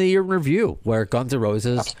back in the year in review, where Guns N'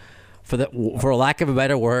 Roses, for lack of a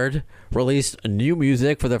better word, released new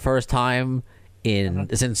music for the first time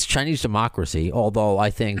since Chinese Democracy. Although I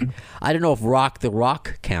don't know if "Rock the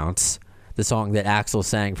Rock" counts, the song that Axl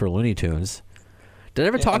sang for Looney Tunes. Did I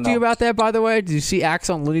ever talk to you about that, by the way? Did you see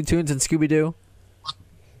Axl on Looney Tunes and Scooby Doo?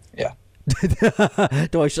 Yeah.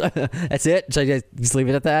 That's it? Should I just leave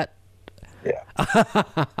it at that? Yeah.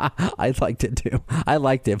 I liked it too. I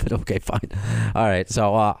liked it, but okay, fine. All right.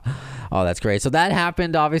 So, that's great. So that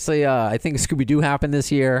happened. Obviously, I think Scooby Doo happened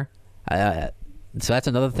this year. So that's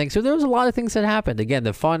another thing. So there was a lot of things that happened. Again,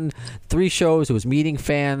 the fun 3 shows. It was meeting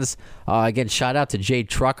fans. Again, shout out to Jay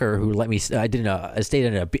Trucker, who let me. I stayed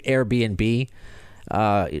in an Airbnb,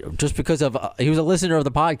 just because of he was a listener of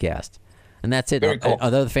the podcast. and that's it. Very cool.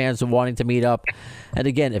 Other fans are wanting to meet up, and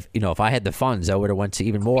again, if I had the funds, I would have went to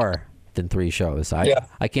even more than 3 shows.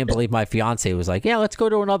 I can't believe my fiance was like, yeah, let's go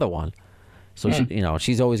to another one. So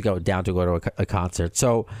she's always down to go to a concert.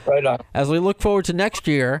 So right on. As we look forward to next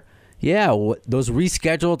year, those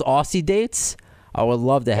rescheduled Aussie dates, I would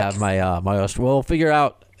love to have my we'll figure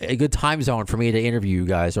out a good time zone for me to interview you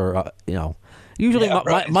guys, or usually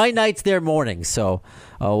my night's their mornings, so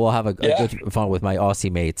we'll have a good fun with my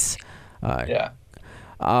Aussie mates.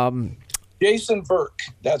 Jason Burke,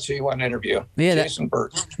 that's who you want to interview. Yeah, Jason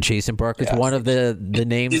Burke. Jason Burke is one of the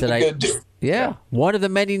names He's that good dude. One of the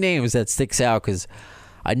many names that sticks out, because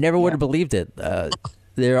I never would have believed it.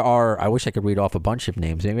 There are. I wish I could read off a bunch of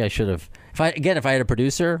names. Maybe I should have. If I had a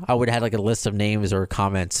producer, I would have had like a list of names or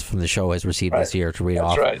comments from the show has received this year to read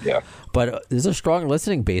off. That's right. Yeah. But there's a strong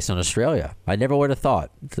listening base in Australia. I never would have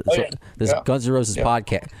thought. This Guns N' Roses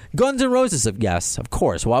podcast. Guns N' Roses, yes, of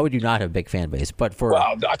course. Why would you not have a big fan base? But for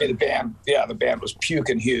the band was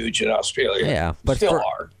puking huge in Australia. Yeah, but still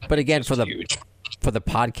are. But again, for the huge. For the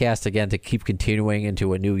podcast again to keep continuing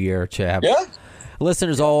into a new year, to have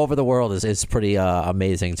listeners all over the world is pretty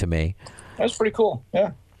amazing to me. That's pretty cool.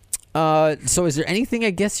 Yeah. So is there anything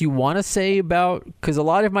I guess you want to say about, because a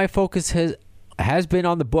lot of my focus has been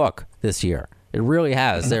on the book this year. It really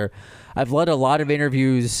has. I've let a lot of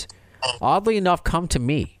interviews, oddly enough, come to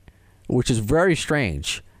me, which is very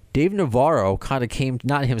strange. Dave Navarro kind of came,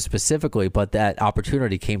 not him specifically, but that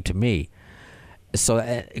opportunity came to me.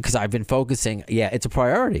 So because I've been focusing, it's a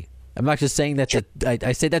priority. I'm not just saying that.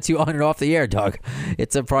 I say that to you on and off the air, Doug.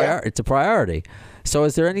 It's a It's a priority. So,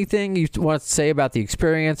 is there anything you want to say about the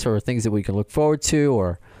experience, or things that we can look forward to,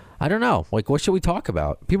 or I don't know, like what should we talk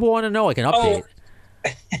about? People want to know, like an update.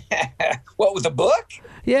 What, with the book?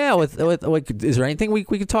 Yeah, with like, is there anything we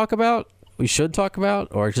could talk about? We should talk about,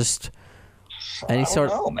 or just any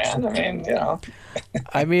sort? Oh man.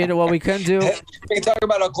 I mean, what we can do. We can talk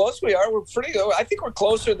about how close we are. We're pretty. I think we're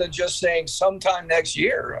closer than just saying sometime next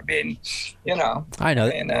year. I mean, I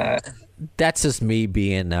know. That's just me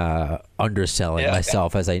being underselling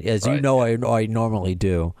myself, as you know I normally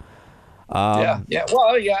do. Well,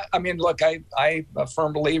 I mean, look, I'm a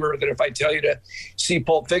firm believer that if I tell you to see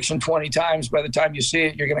Pulp Fiction 20 times, by the time you see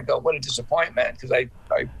it, you're going to go, what a disappointment, because I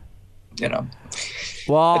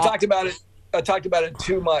talked about it. I talked about it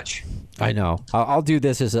too much. I know. I'll do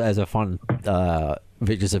this as a fun,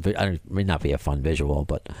 may not be a fun visual,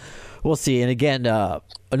 but we'll see. And again,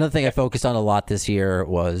 another thing I focused on a lot this year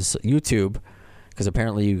was YouTube, because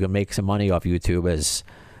apparently you can make some money off YouTube, as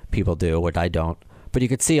people do, which I don't. But you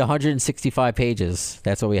could see 165 pages.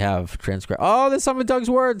 That's what we have transcribed. Oh, there's some of Doug's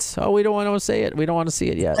words. Oh, we don't want to say it. We don't want to see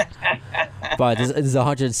it yet. But there's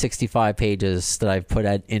 165 pages that I've put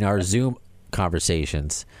in our Zoom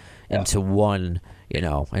conversations into one,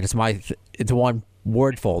 and it's one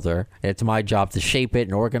Word folder. And it's my job to shape it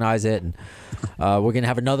and organize it. And we're going to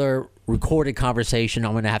have another recorded conversation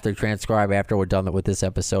I'm going to have to transcribe after we're done with this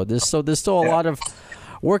episode. There's still a lot of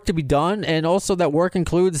work to be done. And also that work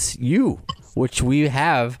includes you, which we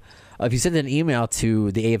have. If you send an email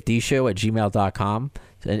to the afdshow@gmail.com,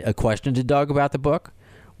 a question to Doug about the book,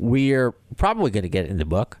 we're probably going to get it in the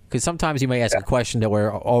book, because sometimes you may ask a question that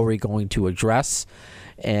we're already going to address.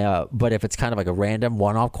 But if it's kind of like a random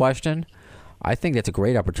one-off question, I think that's a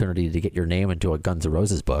great opportunity to get your name into a Guns N'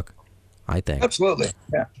 Roses book, I think. Absolutely.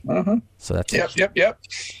 Yeah. Mm-hmm. So that's Yep.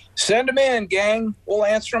 Send them in, gang. We'll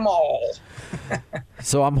answer them all.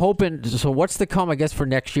 So I'm hoping. So what's to come, I guess, for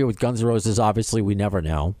next year with Guns N' Roses? Obviously, we never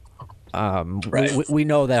know. Right. We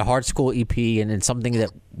know that Hard School EP, and it's something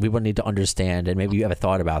that we would need to understand, and maybe you have a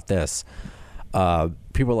thought about this.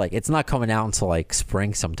 People are like, it's not coming out until like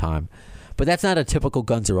spring sometime. But that's not a typical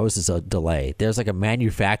Guns N' Roses delay. There's like a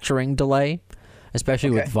manufacturing delay, especially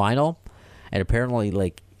with vinyl. And apparently,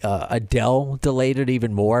 like, Adele delayed it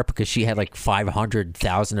even more, because she had like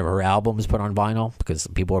 500,000 of her albums put on vinyl, because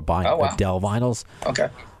people are buying Adele vinyls. Okay.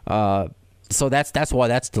 So that's why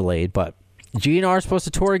that's delayed. But GNR is supposed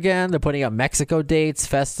to tour again. They're putting up Mexico dates,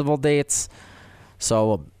 festival dates.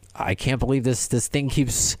 So I can't believe this thing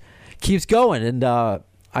keeps going. And I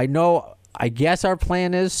guess our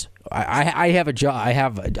plan is, I have a job. I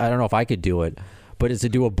don't know if I could do it, but it's to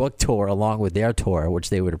do a book tour along with their tour,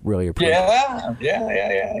 which they would really appreciate.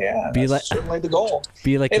 Yeah. That's certainly the goal.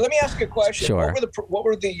 Hey, let me ask you a question. Sure. What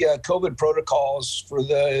were the COVID protocols for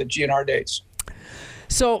the GNR dates?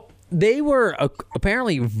 So they were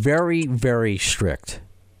apparently very, very strict,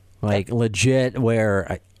 like legit.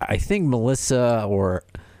 Where I think Melissa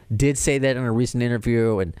did say that in a recent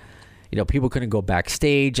interview, and people couldn't go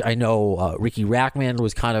backstage. I know Ricky Rackman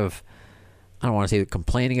was kind of I don't want to say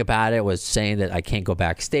complaining about it, was saying that I can't go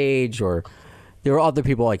backstage, or there were other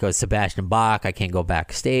people like Sebastian Bach, I can't go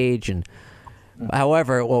backstage. And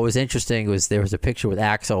however, what was interesting was there was a picture with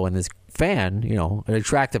Axl and this fan, an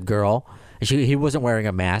attractive girl, and he wasn't wearing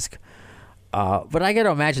a mask. But I got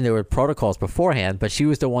to imagine there were protocols beforehand, but she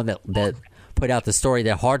was the one that put out the story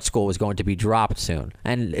that Hard School was going to be dropped soon,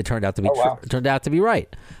 and it turned out to be turned out to be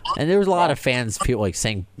right. And there was a lot of fans, people like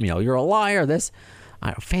saying, you're a liar.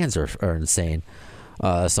 Fans are insane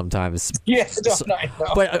sometimes. Yeah, I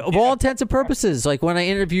know. But of all intents and purposes, like when I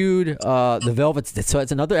interviewed the Velvets, so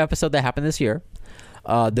it's another episode that happened this year.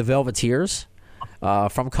 The Velveteers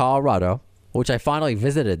from Colorado, which I finally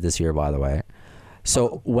visited this year, by the way.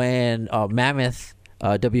 So when Mammoth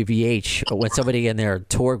WVH, when somebody in their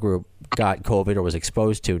tour group got COVID or was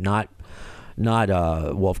exposed to, not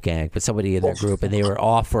Wolfgang, but somebody in their group, and they were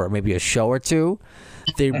off for maybe a show or two,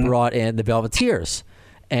 they brought in the Velveteers.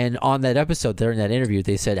 And on that episode, during that interview,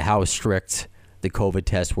 they said how strict the COVID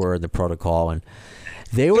tests were and the protocol, and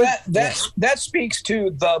they were. That speaks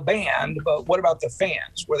to the band, but what about the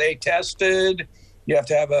fans? Were they tested? You have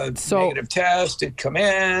to have a negative test to come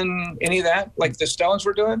in. Any of that, like the Stones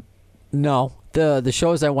were doing? No, the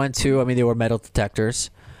shows I went to, I mean, they were metal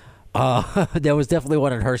detectors. There was definitely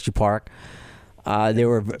one in Hershey Park. They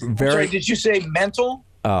were very. Sorry, did you say mental?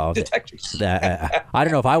 Oh, detectors. I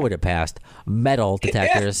don't know if I would have passed metal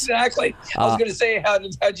detectors. Yeah, exactly. I was going to say,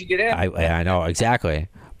 how'd you get in? I know exactly,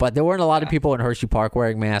 but there weren't a lot of people in Hershey Park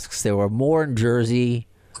wearing masks. There were more in Jersey,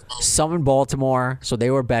 some in Baltimore, so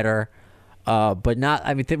they were better. But not.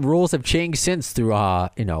 I mean, the rules have changed since through.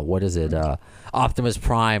 What is it? Optimus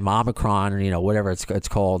Prime, Omicron, whatever it's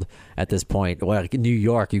called at this point. Like in New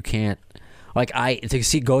York, you can't. Like to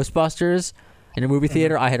see Ghostbusters in a movie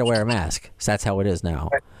theater, I had to wear a mask. So that's how it is now.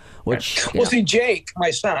 Which see, Jake, my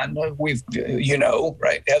son, has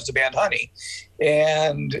the band Honey,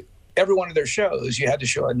 and every one of their shows, you had to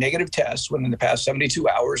show a negative test within the past 72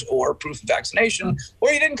 hours or proof of vaccination,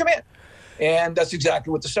 or you didn't come in. And that's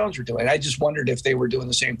exactly what the Stones were doing. I just wondered if they were doing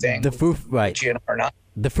the same thing. The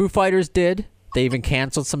Foo Fighters did. They even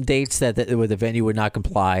canceled some dates that the venue would not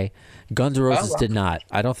comply. Guns N' Roses did not.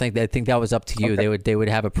 I think that was up to you. Okay. They would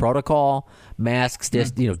have a protocol, masks,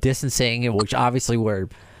 distancing, which obviously were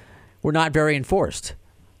not very enforced.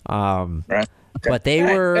 Right. Okay. But they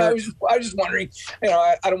were. I was just wondering.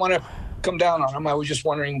 I don't want to come down on them. I was just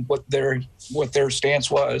wondering what their stance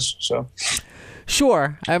was. So.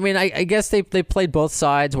 Sure. I mean, I guess they played both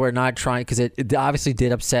sides. We're not trying, because it obviously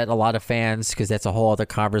did upset a lot of fans, because that's a whole other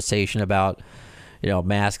conversation about,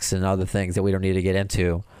 masks and other things that we don't need to get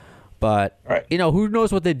into. But, right. Who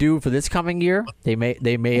knows what they do for this coming year? They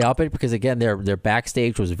may up it, because, again, their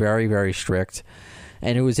backstage was very, very strict.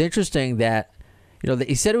 And it was interesting that,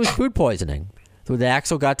 he said it was food poisoning. So the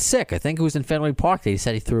Axl got sick. I think it was in Fenway Park. He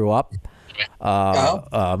said he threw up.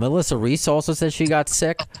 Melissa Reese also said she got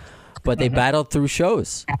sick. But they battled through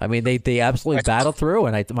shows. I mean, they absolutely battled through,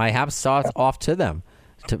 and my hats off to them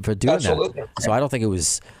for doing that. So I don't think it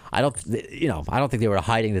was. I don't think they were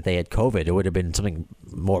hiding that they had COVID. It would have been something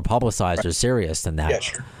more publicized or serious than that. Yeah,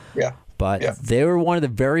 sure. Yeah. But they were one of the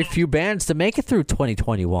very few bands to make it through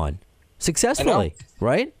 2021 successfully,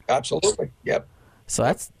 right? Absolutely. Yep. So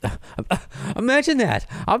that's imagine that.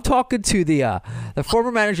 I'm talking to the former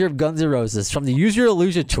manager of Guns N' Roses from the Use Your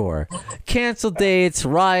Illusion tour. Canceled dates,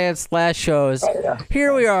 riots, last shows.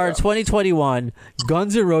 Here we are in 2021.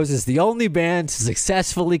 Guns N' Roses, the only band to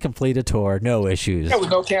successfully complete a tour, no issues. Yeah, with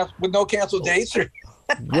no canceled dates.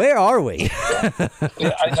 Where are we?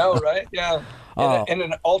 Yeah, I know, right? Yeah. In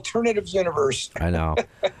an alternative universe. I know.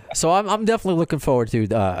 So I'm definitely looking forward to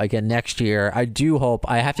again next year. I do hope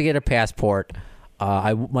I have to get a passport.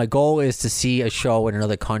 My goal is to see a show in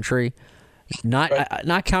another country, not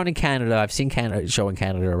counting Canada. I've seen Canada show in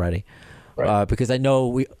Canada already, because I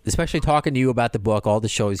know especially talking to you about the book, all the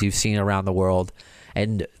shows you've seen around the world,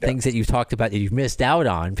 and things that you've talked about that you've missed out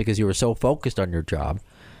on because you were so focused on your job.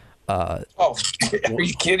 Are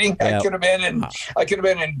you kidding? Yeah. I could have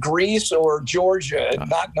been in Greece or Georgia and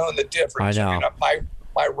not known the difference. I know.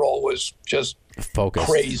 My role was just focused,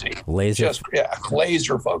 crazy,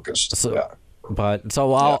 laser focused. So, But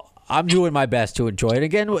I'm doing my best to enjoy it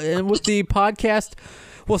again. And with the podcast,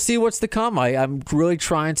 we'll see what's to come. I'm really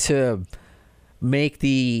trying to make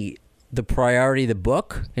the priority the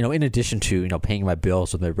book, in addition to, paying my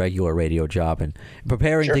bills with my regular radio job and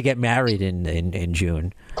preparing to get married in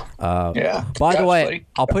June. By the way,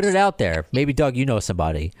 I'll put it out there. Maybe, Doug, you know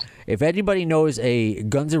somebody. If anybody knows a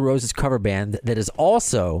Guns N' Roses cover band that is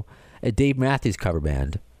also a Dave Matthews cover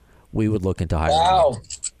band, we would look into hiring them.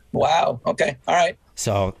 Wow. Okay. All right.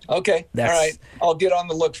 So Okay. All right. I'll get on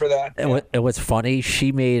the look for that. And what's funny,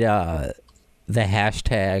 she made the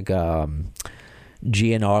hashtag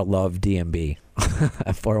GNR Love DMB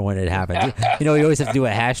for when it happened. You always have to do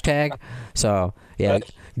a hashtag. So yeah,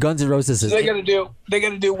 Guns N' Roses is. They got to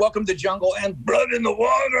do Welcome to Jungle and Blood in the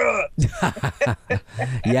Water.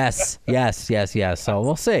 Yes. So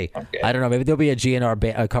we'll see. Okay. I don't know. Maybe there'll be a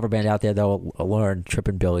GNR cover band out there that'll learn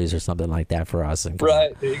Trippin' Billies or something like that for us.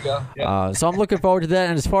 Right. There you go. Yeah. So I'm looking forward to that.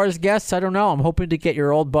 And as far as guests, I don't know. I'm hoping to get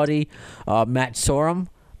your old buddy Matt Sorum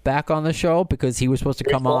back on the show because he was supposed to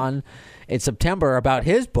come on in September about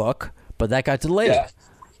his book, but that got delayed. Yeah.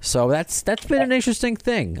 So that's been an interesting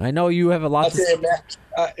thing. I know you have a lot to say.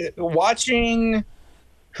 Watching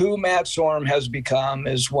who Matt Sorum has become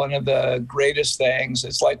is one of the greatest things.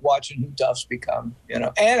 It's like watching who Duff's become, and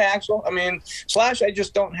Axl. I mean, Slash, I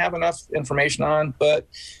just don't have enough information on, but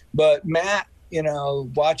Matt,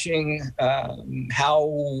 watching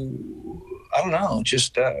how, I don't know,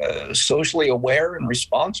 just socially aware and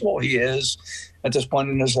responsible he is at this point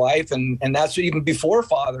in his life. And that's even before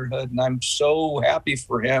fatherhood. And I'm so happy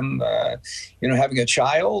for him, having a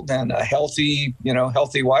child and a healthy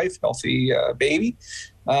wife, healthy baby.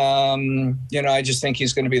 I just think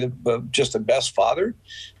he's going to be just the best father.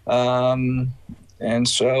 And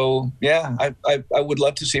so, yeah, I would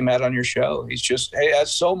love to see Matt on your show. He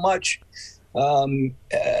has so much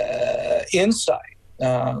insight.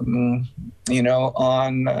 On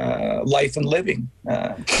life and living.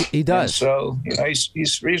 He does. And so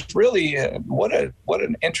he's really what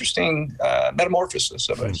an interesting metamorphosis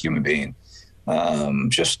of a human being.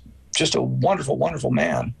 Just a wonderful, wonderful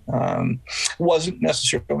man. Wasn't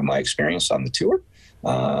necessarily my experience on the tour.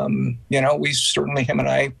 We certainly, him and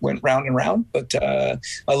I went round and round, but I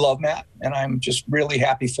love Matt, and I'm just really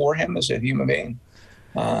happy for him as a human being.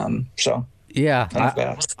 Yeah,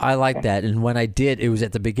 I like that. And when I did, it was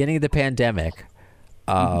at the beginning of the pandemic.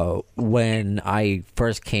 When I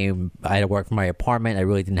first came, I had to work from my apartment. I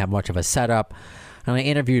really didn't have much of a setup. And I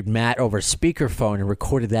interviewed Matt over speakerphone and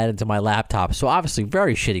recorded that into my laptop. So obviously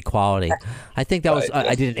very shitty quality. I think that was,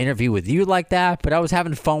 I did an interview with you like that, but I was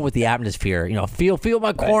having fun with the atmosphere, feel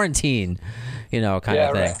my quarantine, kind of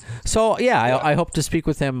thing. Right. So I hope to speak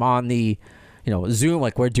with him on the, Zoom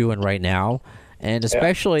like we're doing right now. And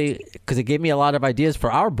especially because it gave me a lot of ideas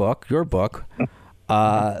for your book,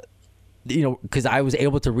 because I was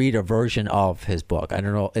able to read a version of his book. I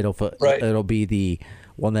don't know, it'll be the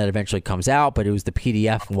one that eventually comes out, but it was the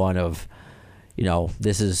PDF one of,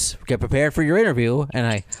 this is get prepared for your interview. And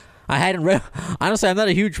I hadn't read, honestly, I'm not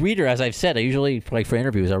a huge reader, as I've said. I usually, like for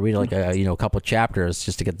interviews, I read like a couple chapters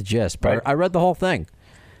just to get the gist. But I read the whole thing,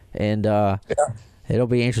 and it'll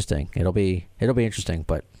be interesting. It'll be interesting,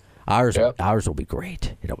 but. Ours will be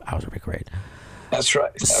great. Ours will be great. That's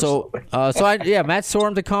right. Absolutely. Matt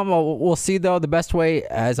Sorum to come. We'll see, though. The best way,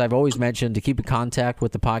 as I've always mentioned, to keep in contact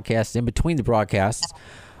with the podcast in between the broadcasts,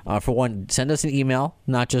 for one, send us an email,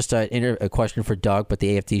 not just a question for Doug, but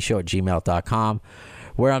the afdshow@gmail.com.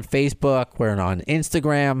 We're on Facebook. We're on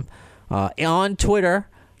Instagram, on Twitter.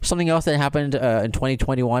 Something else that happened in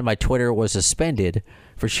 2021, my Twitter was suspended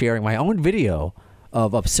for sharing my own video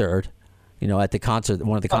of Absurd. At the concert,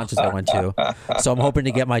 one of the concerts I went to. So I'm hoping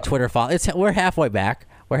to get my Twitter follow. We're halfway back.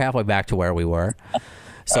 We're halfway back to where we were.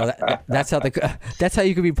 So that's how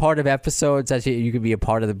you can be part of episodes. That's how you can be a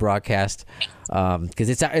part of the broadcast because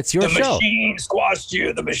it's your show. The machine squashed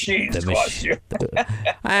you. The machine squashed you.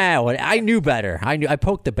 I knew better. I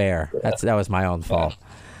poked the bear. That was my own fault.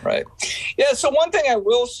 Right. Yeah. So one thing I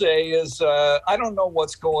will say is I don't know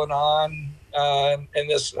what's going on in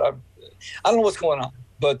this. I don't know what's going on.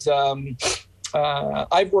 But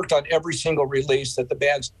I've worked on every single release that the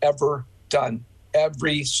band's ever done.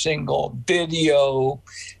 Every single video,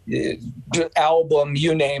 album,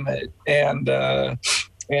 you name it. And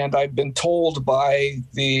I've been told by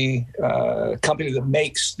the company that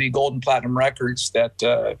makes the Gold and Platinum records that,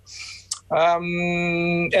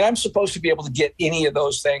 and I'm supposed to be able to get any of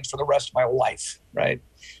those things for the rest of my life, right?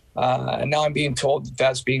 And now I'm being told that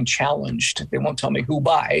that's being challenged. They won't tell me who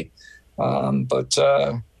by. But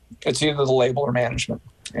it's either the label or management.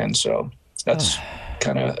 And so that's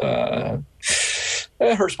kind of,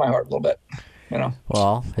 it hurts my heart a little bit,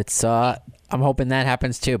 Well, it's, I'm hoping that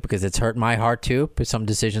happens too, because it's hurt my heart too, with some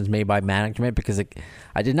decisions made by management, because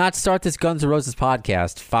I did not start this Guns N' Roses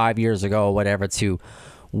podcast 5 years ago or whatever to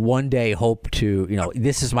one day hope to,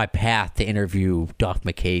 this is my path to interview Duff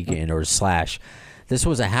McKagan or Slash. This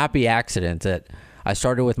was a happy accident that I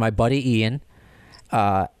started with my buddy Ian,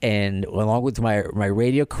 and along with my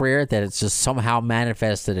radio career, that it's just somehow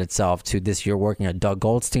manifested itself to this year working on Doug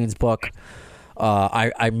Goldstein's book.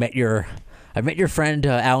 I met your friend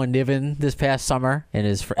Alan Niven this past summer, and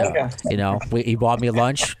his he bought me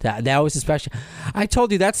lunch. That was especially. I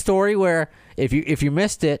told you that story where if you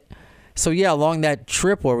missed it, so yeah, along that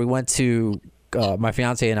trip where we went to my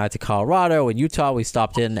fiance and I to Colorado and Utah, we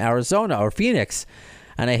stopped in Arizona or Phoenix,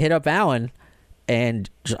 and I hit up Alan, and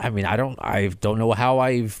I mean I don't know how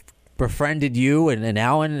I've befriended you and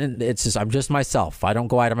Alan, and it's just I'm just myself. I don't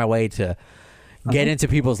go out of my way to get into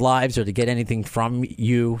people's lives or to get anything from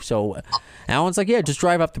you. So Alan's like, yeah, just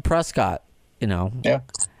drive up to Prescott, Yeah.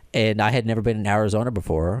 And I had never been in Arizona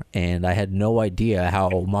before, and I had no idea how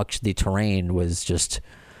much the terrain was just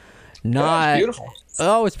not. It's beautiful.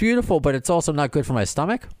 Oh, it's beautiful, but it's also not good for my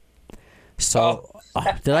stomach. So,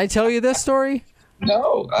 did I tell you this story?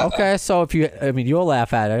 No. Okay, so you'll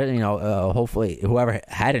laugh at it. Hopefully, whoever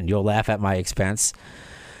hadn't, you'll laugh at my expense.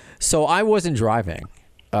 So I wasn't driving.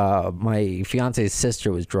 My fiance's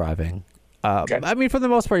sister was driving. Okay. I mean, for the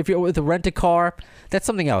most part, if you're with a rent a car, that's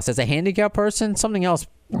something else. As a handicapped person, something else.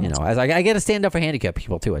 As I get to stand up for handicapped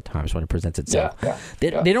people too at times when it presents itself. Yeah.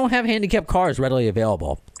 They don't have handicapped cars readily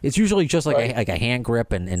available. It's usually just like a hand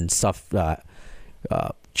grip and stuff,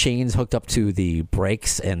 chains hooked up to the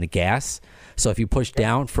brakes and the gas. So if you push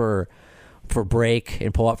down for brake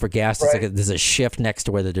and pull up for gas, it's there's a shift next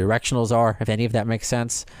to where the directionals are. If any of that makes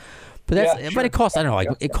sense. But but it costs, I don't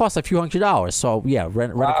know, it costs a few $100s. So yeah,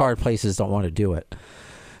 rent a car places don't want to do it.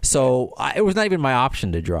 So it was not even my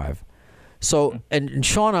option to drive. So and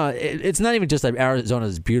Shauna, it's not even just that Arizona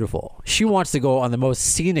is beautiful. She wants to go on the most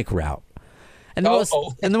scenic route, and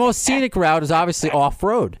the most scenic route is obviously off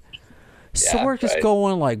road. So we're just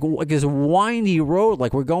going like this windy road,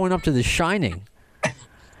 like we're going up to The Shining.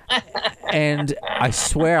 And I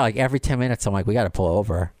swear, like every 10 minutes, I'm like, we got to pull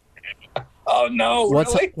over. Oh no!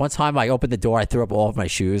 Really? One time I opened the door, I threw up all of my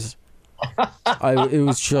shoes.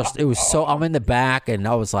 It was so. I'm in the back, and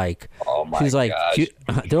I was like, "Oh my she's like, gosh!"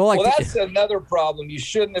 They're all like, well, that's another problem. You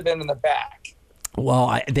shouldn't have been in the back.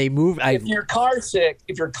 Well, they moved. If you're car sick,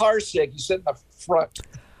 you sit in the front.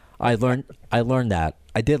 I learned that.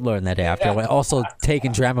 I did learn that after. I also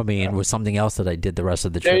taking Dramamine was something else that I did the rest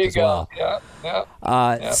of the trip as well.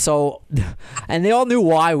 Yeah. So, and they all knew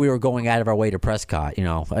why we were going out of our way to Prescott.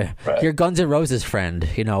 Your Guns N' Roses friend.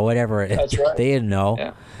 Whatever. That's right. They didn't know.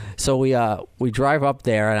 Yeah. So we drive up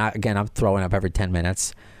there, and I'm throwing up every 10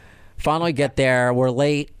 minutes. Finally get there. We're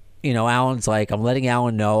late. Alan's like, I'm letting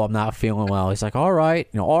Alan know I'm not feeling well. He's like, all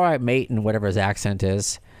right, mate, and whatever his accent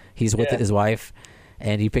is. He's with his wife.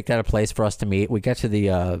 And he picked out a place for us to meet. We get to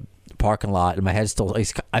the parking lot, and my head's still.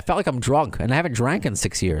 I felt like I'm drunk, and I haven't drank in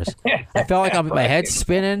 6 years. I felt like my head's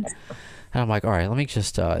spinning, and I'm like, all right, let me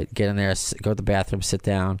just get in there, go to the bathroom, sit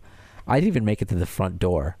down. I didn't even make it to the front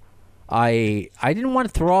door. I didn't want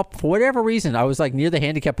to throw up for whatever reason. I was like near the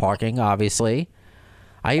handicap parking, obviously.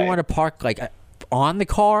 I didn't want to park like on the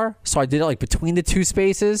car, so I did it like between the two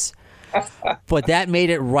spaces. But that made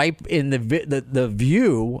it right in the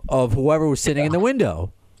view of whoever was sitting in the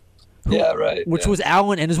window. Which was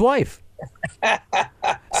Alan and his wife.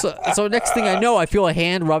 So next thing I know, I feel a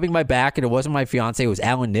hand rubbing my back, and it wasn't my fiance, it was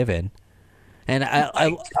Alan Niven. And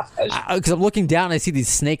because I'm looking down, I see these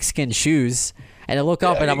snakeskin shoes, and I look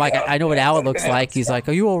up, and I'm like, I know what Alan looks like. He's like,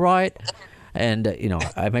 are you all right? And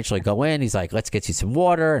I eventually go in. He's like, let's get you some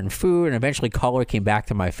water and food, and eventually color came back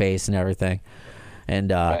to my face and everything.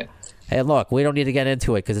 And hey, look, we don't need to get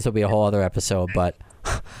into it because this will be a whole other episode, but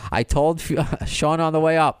I told Sean on the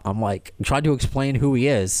way up, I'm like, trying to explain who he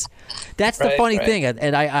is. That's the funny thing.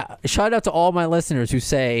 And I shout out to all my listeners who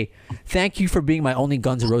say, thank you for being my only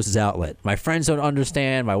Guns N' Roses outlet. My friends don't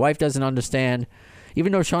understand. My wife doesn't understand.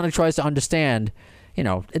 Even though Shauna tries to understand,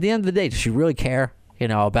 at the end of the day, does she really care?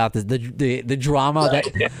 About the drama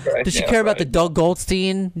does she care about the Doug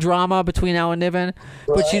Goldstein drama between Alan Niven?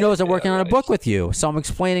 But she knows I'm working on a book with you, so I'm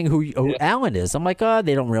explaining who Alan is. I'm like,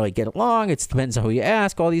 they don't really get along. It depends on who you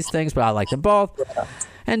ask. All these things, but I like them both.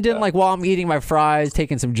 And then, while I'm eating my fries,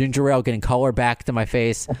 taking some ginger ale, getting color back to my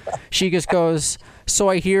face, she just goes, "So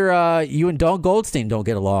I hear you and Doug Goldstein don't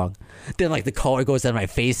get along." Then, the color goes down my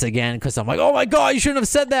face again because I'm like, "Oh my god, you shouldn't have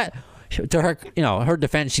said that." To her, her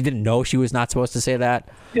defense, she didn't know she was not supposed to say that.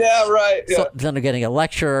 Yeah, right. Yeah. So then I'm getting a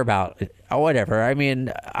lecture about whatever. I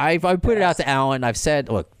mean, I put it out to Alan. I've said,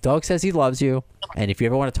 look, Doug says he loves you, and if you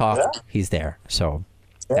ever want to talk, he's there. So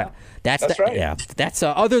that's right. Yeah, that's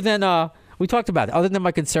other than we talked about it. Other than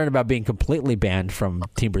my concern about being completely banned from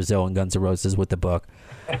Team Brazil and Guns N' Roses with the book.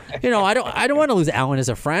 I don't want to lose Alan as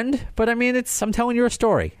a friend, but I mean, I'm telling your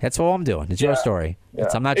story. That's all I'm doing. It's your story.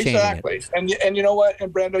 I'm not changing it. And you know what?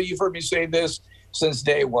 And Brando, you've heard me say this since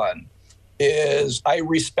day one. is I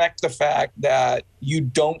respect the fact that you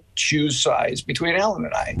don't choose sides between Alan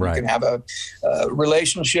and I. Right. You can have a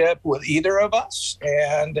relationship with either of us.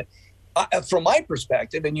 And from my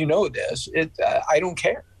perspective, and you know this, I don't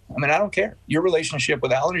care. I mean, I don't care. Your relationship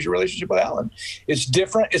with Alan is your relationship with Alan. It's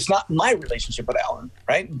different. It's not my relationship with Alan,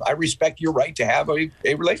 right? I respect your right to have a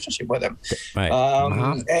relationship with him. Right.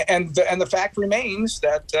 And the fact remains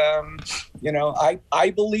that, I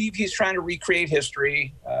believe he's trying to recreate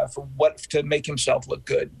history to make himself look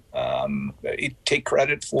good. Take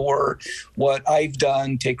credit for what I've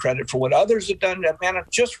done, take credit for what others have done. Man,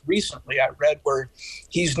 just recently I read where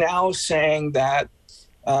he's now saying that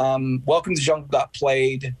Welcome to the Jungle got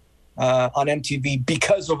played on MTV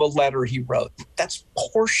because of a letter he wrote. That's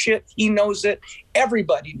horseshit. He knows it.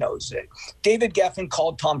 Everybody knows it. David Geffen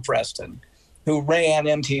called Tom Preston, who ran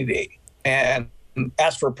MTV, and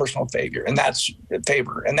asked for a personal favor, and that's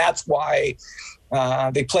why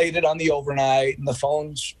they played it on the overnight, and the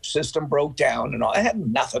phone system broke down, and all. It had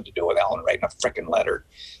nothing to do with Alan writing a freaking letter.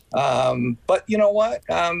 But you know what?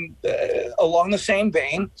 Along the same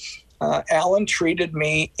vein, Alan treated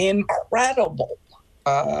me incredible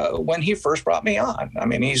when he first brought me on. I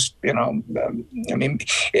mean, he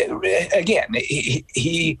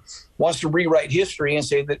wants to rewrite history and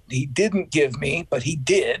say that he didn't give me, but he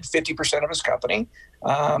did 50% of his company.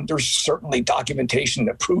 There's certainly documentation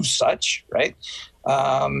that proves such, right?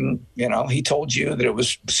 He told you that it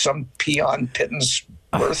was some peon pittance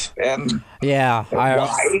worth. And yeah,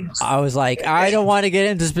 I was like, I don't want to get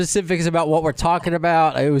into specifics about what we're talking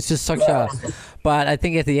about. It was just but I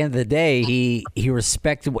think at the end of the day, he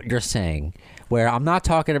respected what you're saying, where I'm not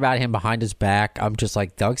talking about him behind his back. I'm just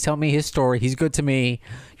like, Doug's telling me his story. He's good to me.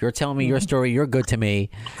 You're telling me your story. You're good to me.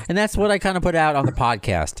 And that's what I kind of put out on the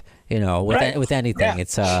podcast, with anything. Yeah.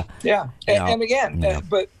 It's, And again,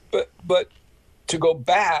 but to go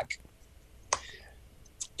back,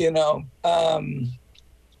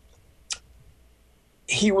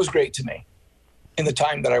 he was great to me in the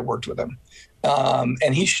time that I worked with him.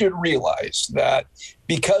 And he should realize that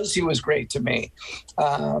because he was great to me,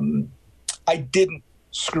 I didn't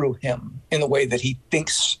screw him in the way that he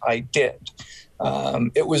thinks I did.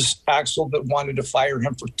 It was Axel that wanted to fire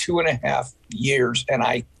him for 2.5 years, and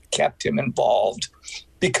I kept him involved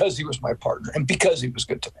because he was my partner and because he was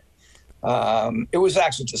good to me. It was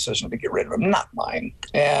Axel's decision to get rid of him, not mine.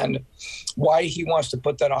 And why he wants to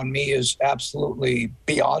put that on me is absolutely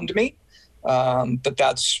beyond me. But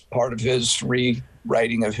that's part of his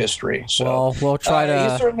rewriting of history. So we'll try to.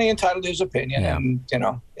 He's certainly entitled to his opinion,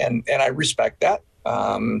 and I respect that.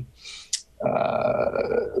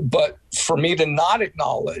 But for me to not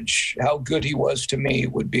acknowledge how good he was to me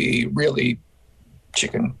would be really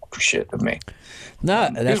chicken shit of me. No,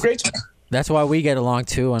 he was great to me. That's why we get along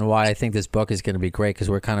too, and why I think this book is going to be great, because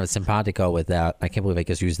we're kind of simpatico with that. I can't believe I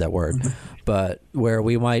just used that word, but where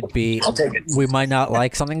we might not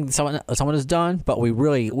like something someone has done, but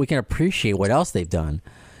we can appreciate what else they've done,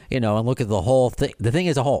 and look at the whole thing. The thing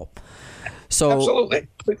as a whole. So absolutely,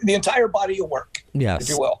 the entire body of work. Yes, if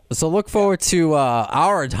you will. So look forward to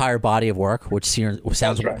our entire body of work, which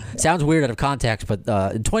sounds weird out of context, but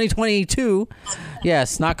in 2022,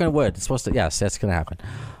 yes, knock on wood, it's supposed to. Yes, that's going to happen.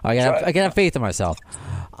 I gotta have faith in myself.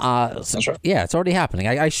 That's right. Yeah, it's already happening.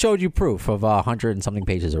 I showed you proof of 100 and something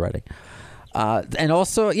pages already. And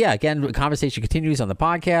also, again, the conversation continues on the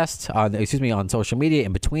podcast, on social media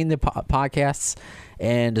in between the podcasts,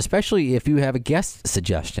 and especially if you have a guest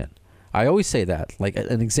suggestion. I always say that. Like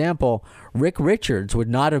an example, Rick Richards would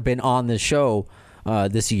not have been on the show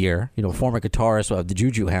this year, former guitarist of the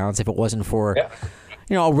Juju Hounds, if it wasn't for,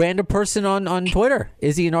 a random person on Twitter,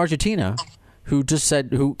 Izzy in Argentina, who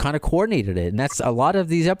kind of coordinated it. And that's a lot of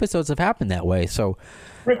these episodes have happened that way. So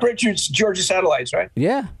Rick Richards, Georgia Satellites, right?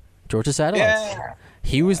 Yeah, Georgia Satellites. Yeah.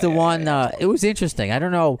 He was the one. It was interesting. I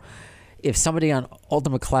don't know if somebody on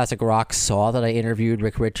Ultimate Classic Rock saw that I interviewed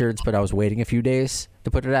Rick Richards, but I was waiting a few days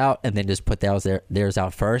to put it out, and then just put theirs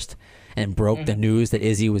out first and broke the news that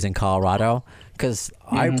Izzy was in Colorado, because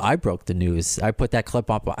I broke the news. I put that clip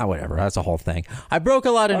up. Whatever. That's a whole thing. I broke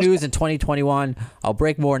a lot of news in 2021. I'll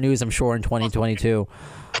break more news, I'm sure, in 2022.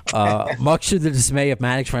 Much to the dismay of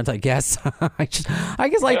Maddox friends, I guess. I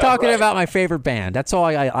just like talking about my favorite band. That's all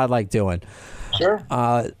I like doing. Sure.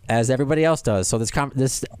 As everybody else does. So this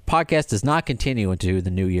podcast does not continue into the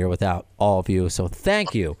new year without all of you. So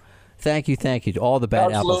thank you to all the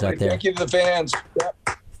bad apples out there. Thank you to the fans. Yep.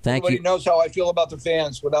 Everybody knows how I feel about the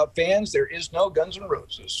fans. Without fans, there is no Guns N'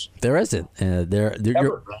 Roses. There isn't.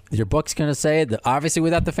 Your book's going to say that obviously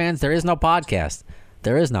without the fans, there is no podcast.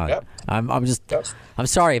 There is none. Yep. I'm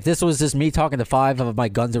sorry if this was just me talking to 5 of my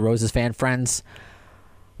Guns N' Roses fan friends.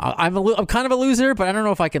 I'm kind of a loser, but I don't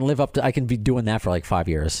know if I can live up to. I can be doing that for like 5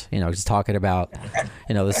 years. Just talking about,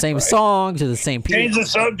 the same songs or the same people. Change the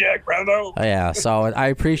subject, brother. Yeah. So I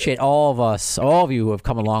appreciate all of you who have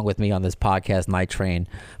come along with me on this podcast Night Train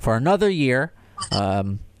for another year.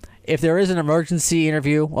 If there is an emergency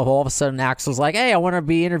interview of all of a sudden Axel's like, hey, I want to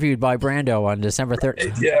be interviewed by Brando on December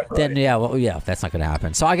 3rd. Yeah, right. Then, that's not going to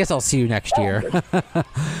happen. So I guess I'll see you next year.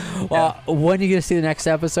 Well, when are you going to see the next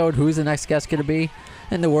episode? Who's the next guest going to be?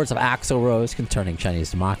 In the words of Axl Rose concerning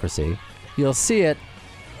Chinese democracy, you'll see it,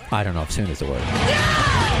 I don't know if soon is the word.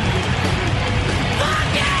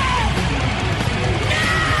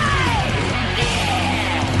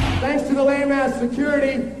 Thanks to the lame-ass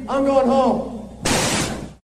security, I'm going home.